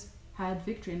has had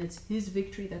victory, and it's his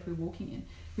victory that we're walking in.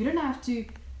 We don't have to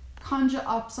conjure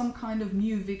up some kind of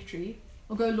new victory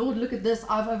or go, Lord, look at this,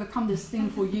 I've overcome this thing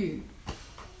for you.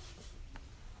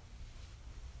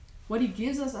 What he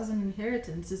gives us as an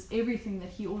inheritance is everything that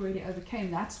he already overcame.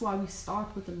 That's why we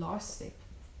start with the last step.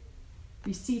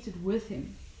 We're seated with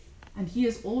him. And he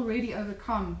has already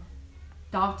overcome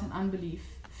doubt and unbelief,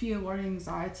 fear, worry,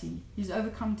 anxiety. He's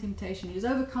overcome temptation. He's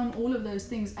overcome all of those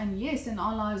things. And yes, in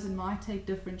our lives it might take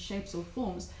different shapes or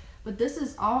forms, but this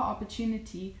is our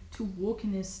opportunity to walk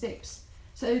in his steps.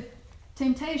 So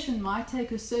temptation might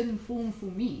take a certain form for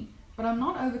me, but I'm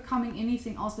not overcoming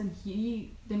anything else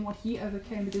than what he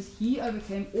overcame, because he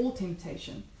overcame all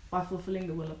temptation by fulfilling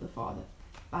the will of the Father,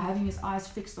 by having his eyes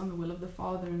fixed on the will of the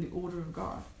Father and the order of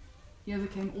God. He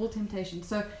overcame all temptation.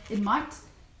 So it might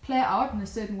play out in a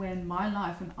certain way in my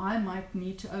life, and I might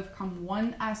need to overcome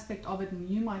one aspect of it, and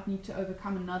you might need to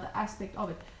overcome another aspect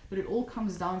of it. But it all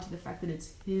comes down to the fact that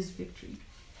it's his victory.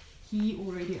 He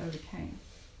already overcame.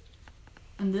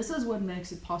 And this is what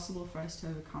makes it possible for us to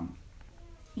overcome.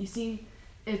 You see,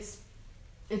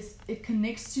 it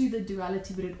connects to the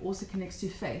duality, but it also connects to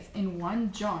faith. In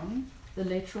 1 John, the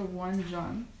letter of 1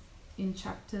 John, in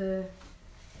chapter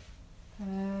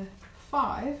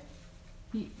 5,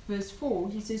 verse 4,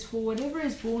 he says, "For whatever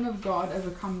is born of God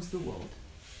overcomes the world."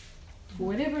 For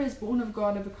whatever is born of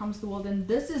God overcomes the world, and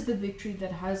this is the victory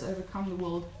that has overcome the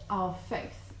world, our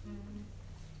faith.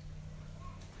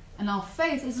 And our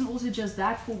faith isn't also just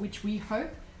that for which we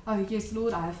hope. Oh yes,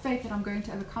 Lord, I have faith that I'm going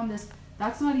to overcome this.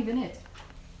 That's not even it.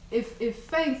 If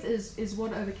faith is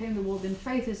what overcame the world, then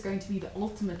faith is going to be the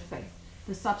ultimate faith.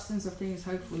 The substance of things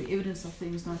hoped for, the evidence of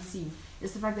things not seen.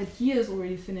 It's the fact that he has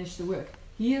already finished the work.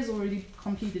 He has already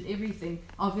completed everything.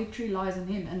 Our victory lies in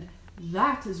him, and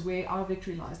that is where our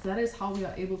victory lies. That is how we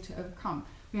are able to overcome.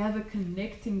 We have a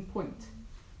connecting point,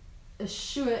 a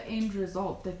sure end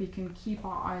result that we can keep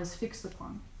our eyes fixed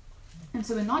upon. And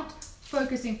so we're not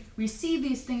focusing, we see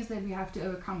these things that we have to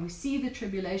overcome, we see the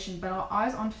tribulation, but our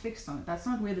eyes aren't fixed on it. That's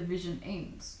not where the vision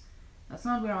ends. That's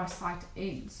not where our sight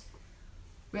ends.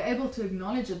 We're able to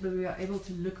acknowledge it, but we are able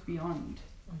to look beyond.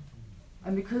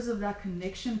 And because of that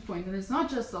connection point, and it's not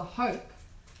just a hope,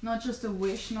 not just a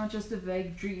wish, not just a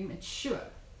vague dream, it's sure.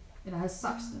 It has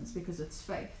substance because it's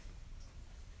faith.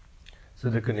 So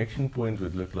the connection point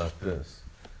would look like this.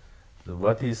 So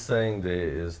what he's saying there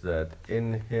is that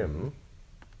in him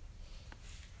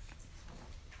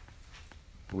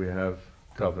we have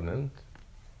covenant.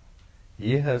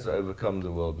 He has overcome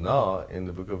the world. Now in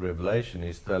the book of Revelation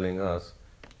he's telling us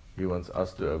he wants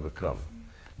us to overcome.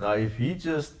 Now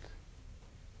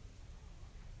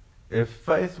if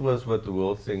faith was what the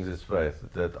world thinks is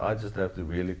faith, that I just have to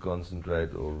really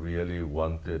concentrate or really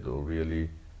want it or really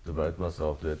devote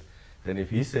myself to it, then if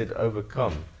he said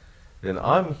overcome, then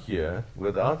I'm here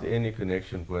without any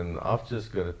connection point. I've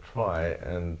just got to try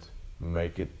and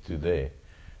make it to there.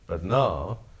 But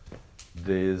now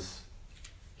there's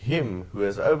him who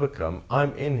has overcome.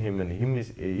 I'm in him and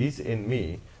he's in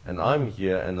me, and I'm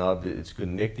here, and now it's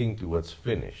connecting to what's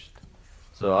finished.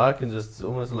 So I can just, it's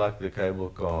almost like the cable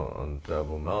car on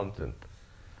Table Mountain.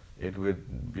 It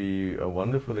would be a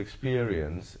wonderful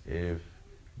experience if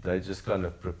they just kind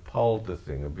of propelled the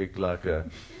thing, a bit like a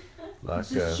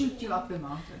Just shoot you up the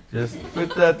mountain. Just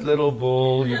put that little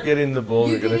ball, you get in the ball,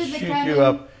 we're going to shoot you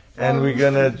up, and we're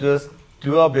going to just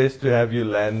do our best to have you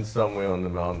land somewhere on the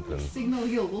mountain. Signal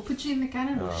Hill. We'll put you in the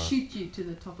cannon, we'll shoot you to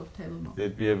the top of Table Mountain.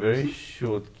 There'd be a very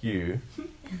short queue.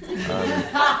 Be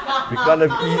kind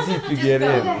of easy to get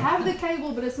in. They have the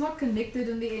cable, but it's not connected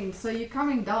in the end. So you're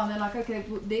coming down, they're like, okay,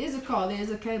 well, there's a car, there's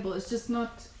a cable, it's just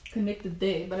not connected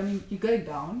there. But I mean, you go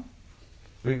down.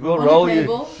 We will roll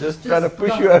you, just kind of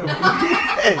push you over.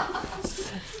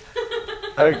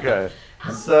 Okay,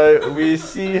 so we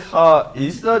see how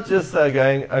he's not just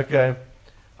going, okay,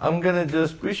 I'm going to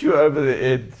just push you over the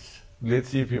edge, let's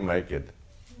see if you make it.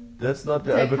 That's not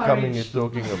the Take overcoming courage. he's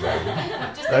talking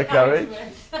about. Just Take courage.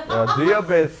 Do your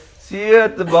best. See you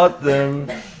at the bottom.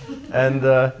 And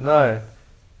no,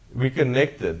 we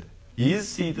connected. He's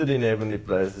seated in heavenly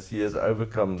places. He has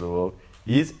overcome the world.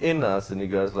 He's in us, and he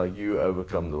goes like, you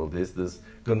overcome the world. There's this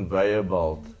conveyor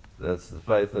belt. That's the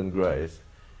faith and grace.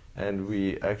 And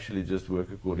we actually just work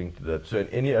according to that. So in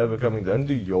any overcoming, don't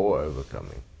do your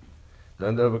overcoming.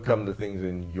 Don't overcome the things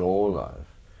in your life.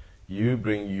 You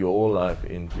bring your life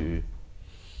into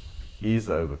his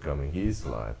overcoming, his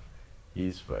life,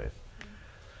 his faith.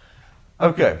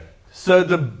 Okay, so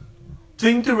the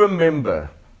thing to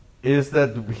remember is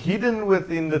that hidden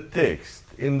within the text,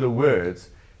 in the words,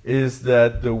 is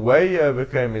that the way he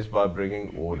overcame is by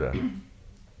bringing order.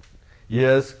 He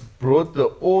has brought the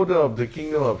order of the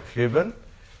kingdom of heaven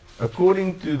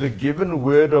according to the given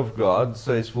word of God,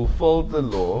 so he's fulfilled the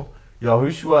law,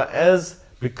 Yahushua, as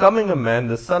becoming a man,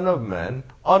 the Son of Man,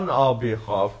 on our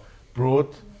behalf,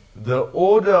 brought the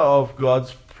order of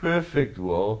God's perfect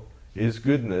will, his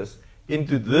goodness,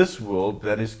 into this world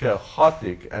that is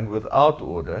chaotic and without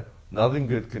order. Nothing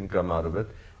good can come out of it.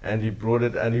 And he brought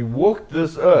it, and he walked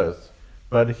this earth,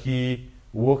 but he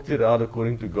walked it out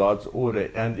according to God's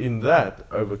order, and in that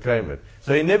overcame it.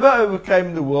 So he never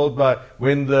overcame the world by,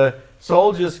 when the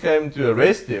soldiers came to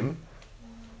arrest him,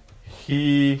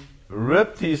 he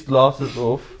ripped his glasses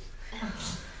off,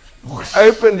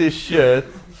 opened his shirt,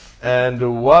 and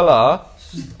voila.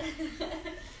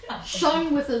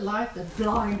 Shone with a light that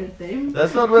blinded them.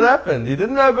 That's not what happened. He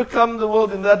didn't overcome the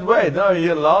world in that way. No, he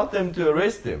allowed them to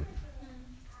arrest him.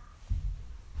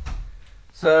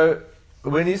 So,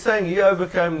 when he's saying he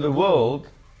overcame the world,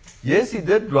 yes, he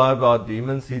did drive out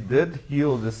demons, he did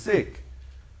heal the sick,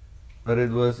 but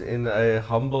it was in a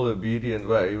humble, obedient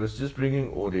way. He was just bringing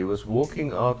order. He was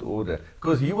walking out order.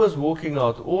 Because he was walking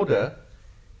out order,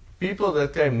 people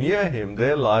that came near him,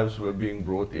 their lives were being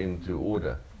brought into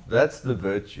order. That's the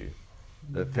virtue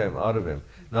that came out of him.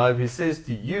 Now, if he says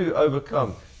to you,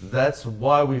 overcome, that's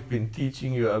why we've been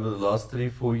teaching you over the last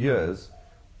 3-4 years.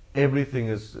 Everything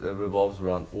revolves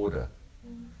around order.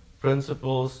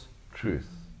 Principles, truth,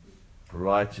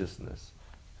 righteousness,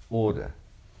 order.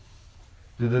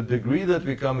 To the degree that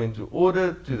we come into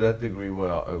order, to that degree we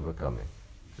are overcoming.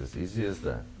 It's as easy as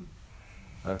that.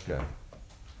 Okay.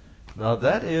 Now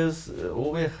that is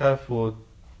all we have for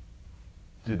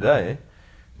today.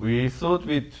 We thought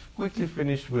we'd quickly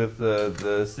finish with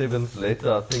the 7th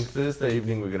letter. I think Thursday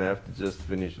evening we're going to have to just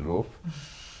finish it off.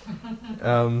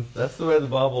 That's the way the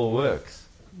Bible works.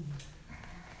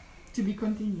 To be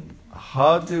continued.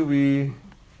 How do we,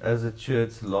 as a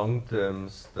church, long-term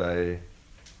stay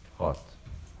hot?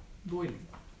 Boiling.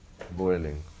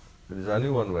 Boiling. There's only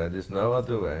one way. There's no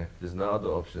other way. There's no other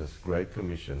options. Great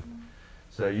Commission.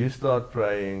 So you start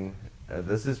praying.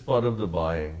 This is part of the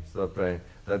buying. Start praying.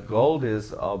 That gold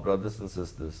is our brothers and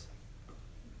sisters.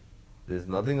 There's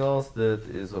nothing else that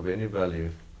is of any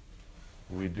value.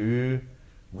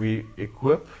 We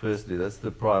equip, firstly, that's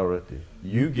the priority.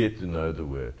 You get to know the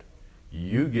Word.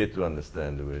 You get to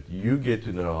understand the Word. You get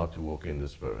to know how to walk in the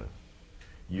Spirit.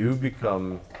 You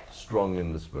become strong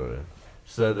in the Spirit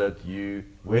so that you,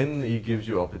 when He gives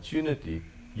you opportunity,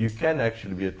 you can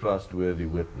actually be a trustworthy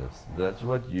witness. That's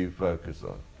what you focus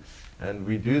on. And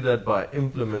we do that by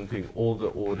implementing all the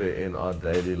order in our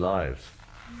daily lives.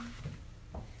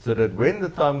 So that when the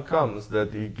time comes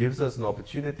that He gives us an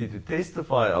opportunity to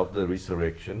testify of the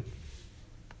resurrection,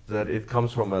 that it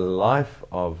comes from a life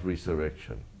of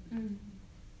resurrection.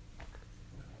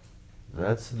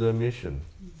 That's the mission.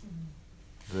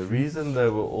 The reason they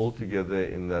were all together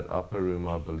in that upper room,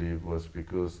 I believe, was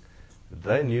because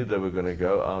they knew they were going to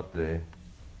go out there,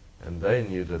 and they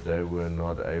knew that they were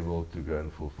not able to go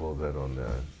and fulfill that on their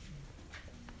own.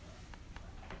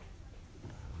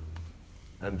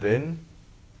 And then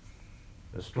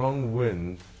a strong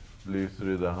wind blew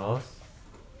through the house,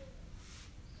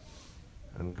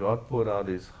 and God poured out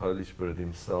His Holy Spirit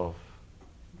Himself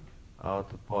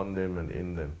out upon them and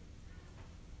in them.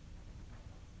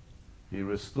 He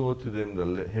restored to them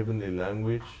the heavenly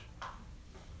language.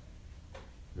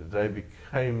 They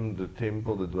became the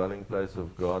temple, the dwelling place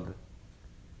of God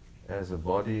as a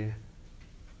body,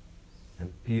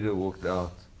 and Peter walked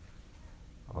out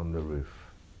on the roof.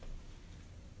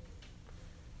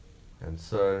 And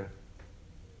so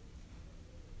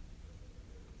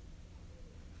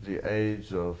the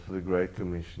age of the Great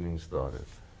Commissioning started.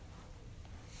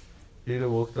 Peter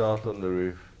walked out on the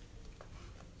roof.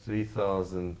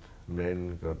 3,000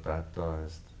 men got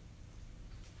baptized.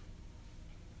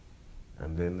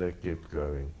 And then they kept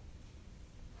going.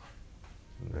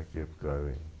 And they kept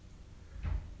going.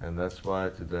 And that's why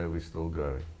today we're still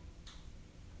going.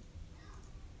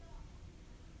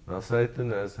 Now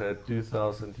Satan has had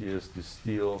 2,000 years to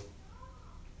steal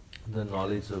the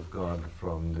knowledge of God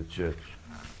from the church.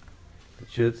 The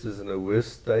church is in a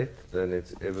worse state than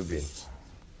it's ever been.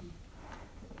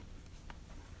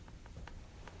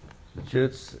 The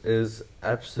church is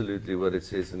absolutely what it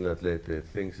says in that letter. It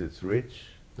thinks it's rich,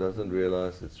 doesn't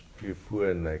realize it's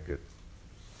poor and naked.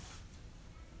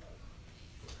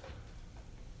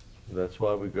 That's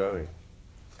why we're going.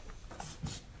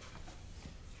 That's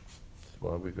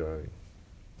why we're going.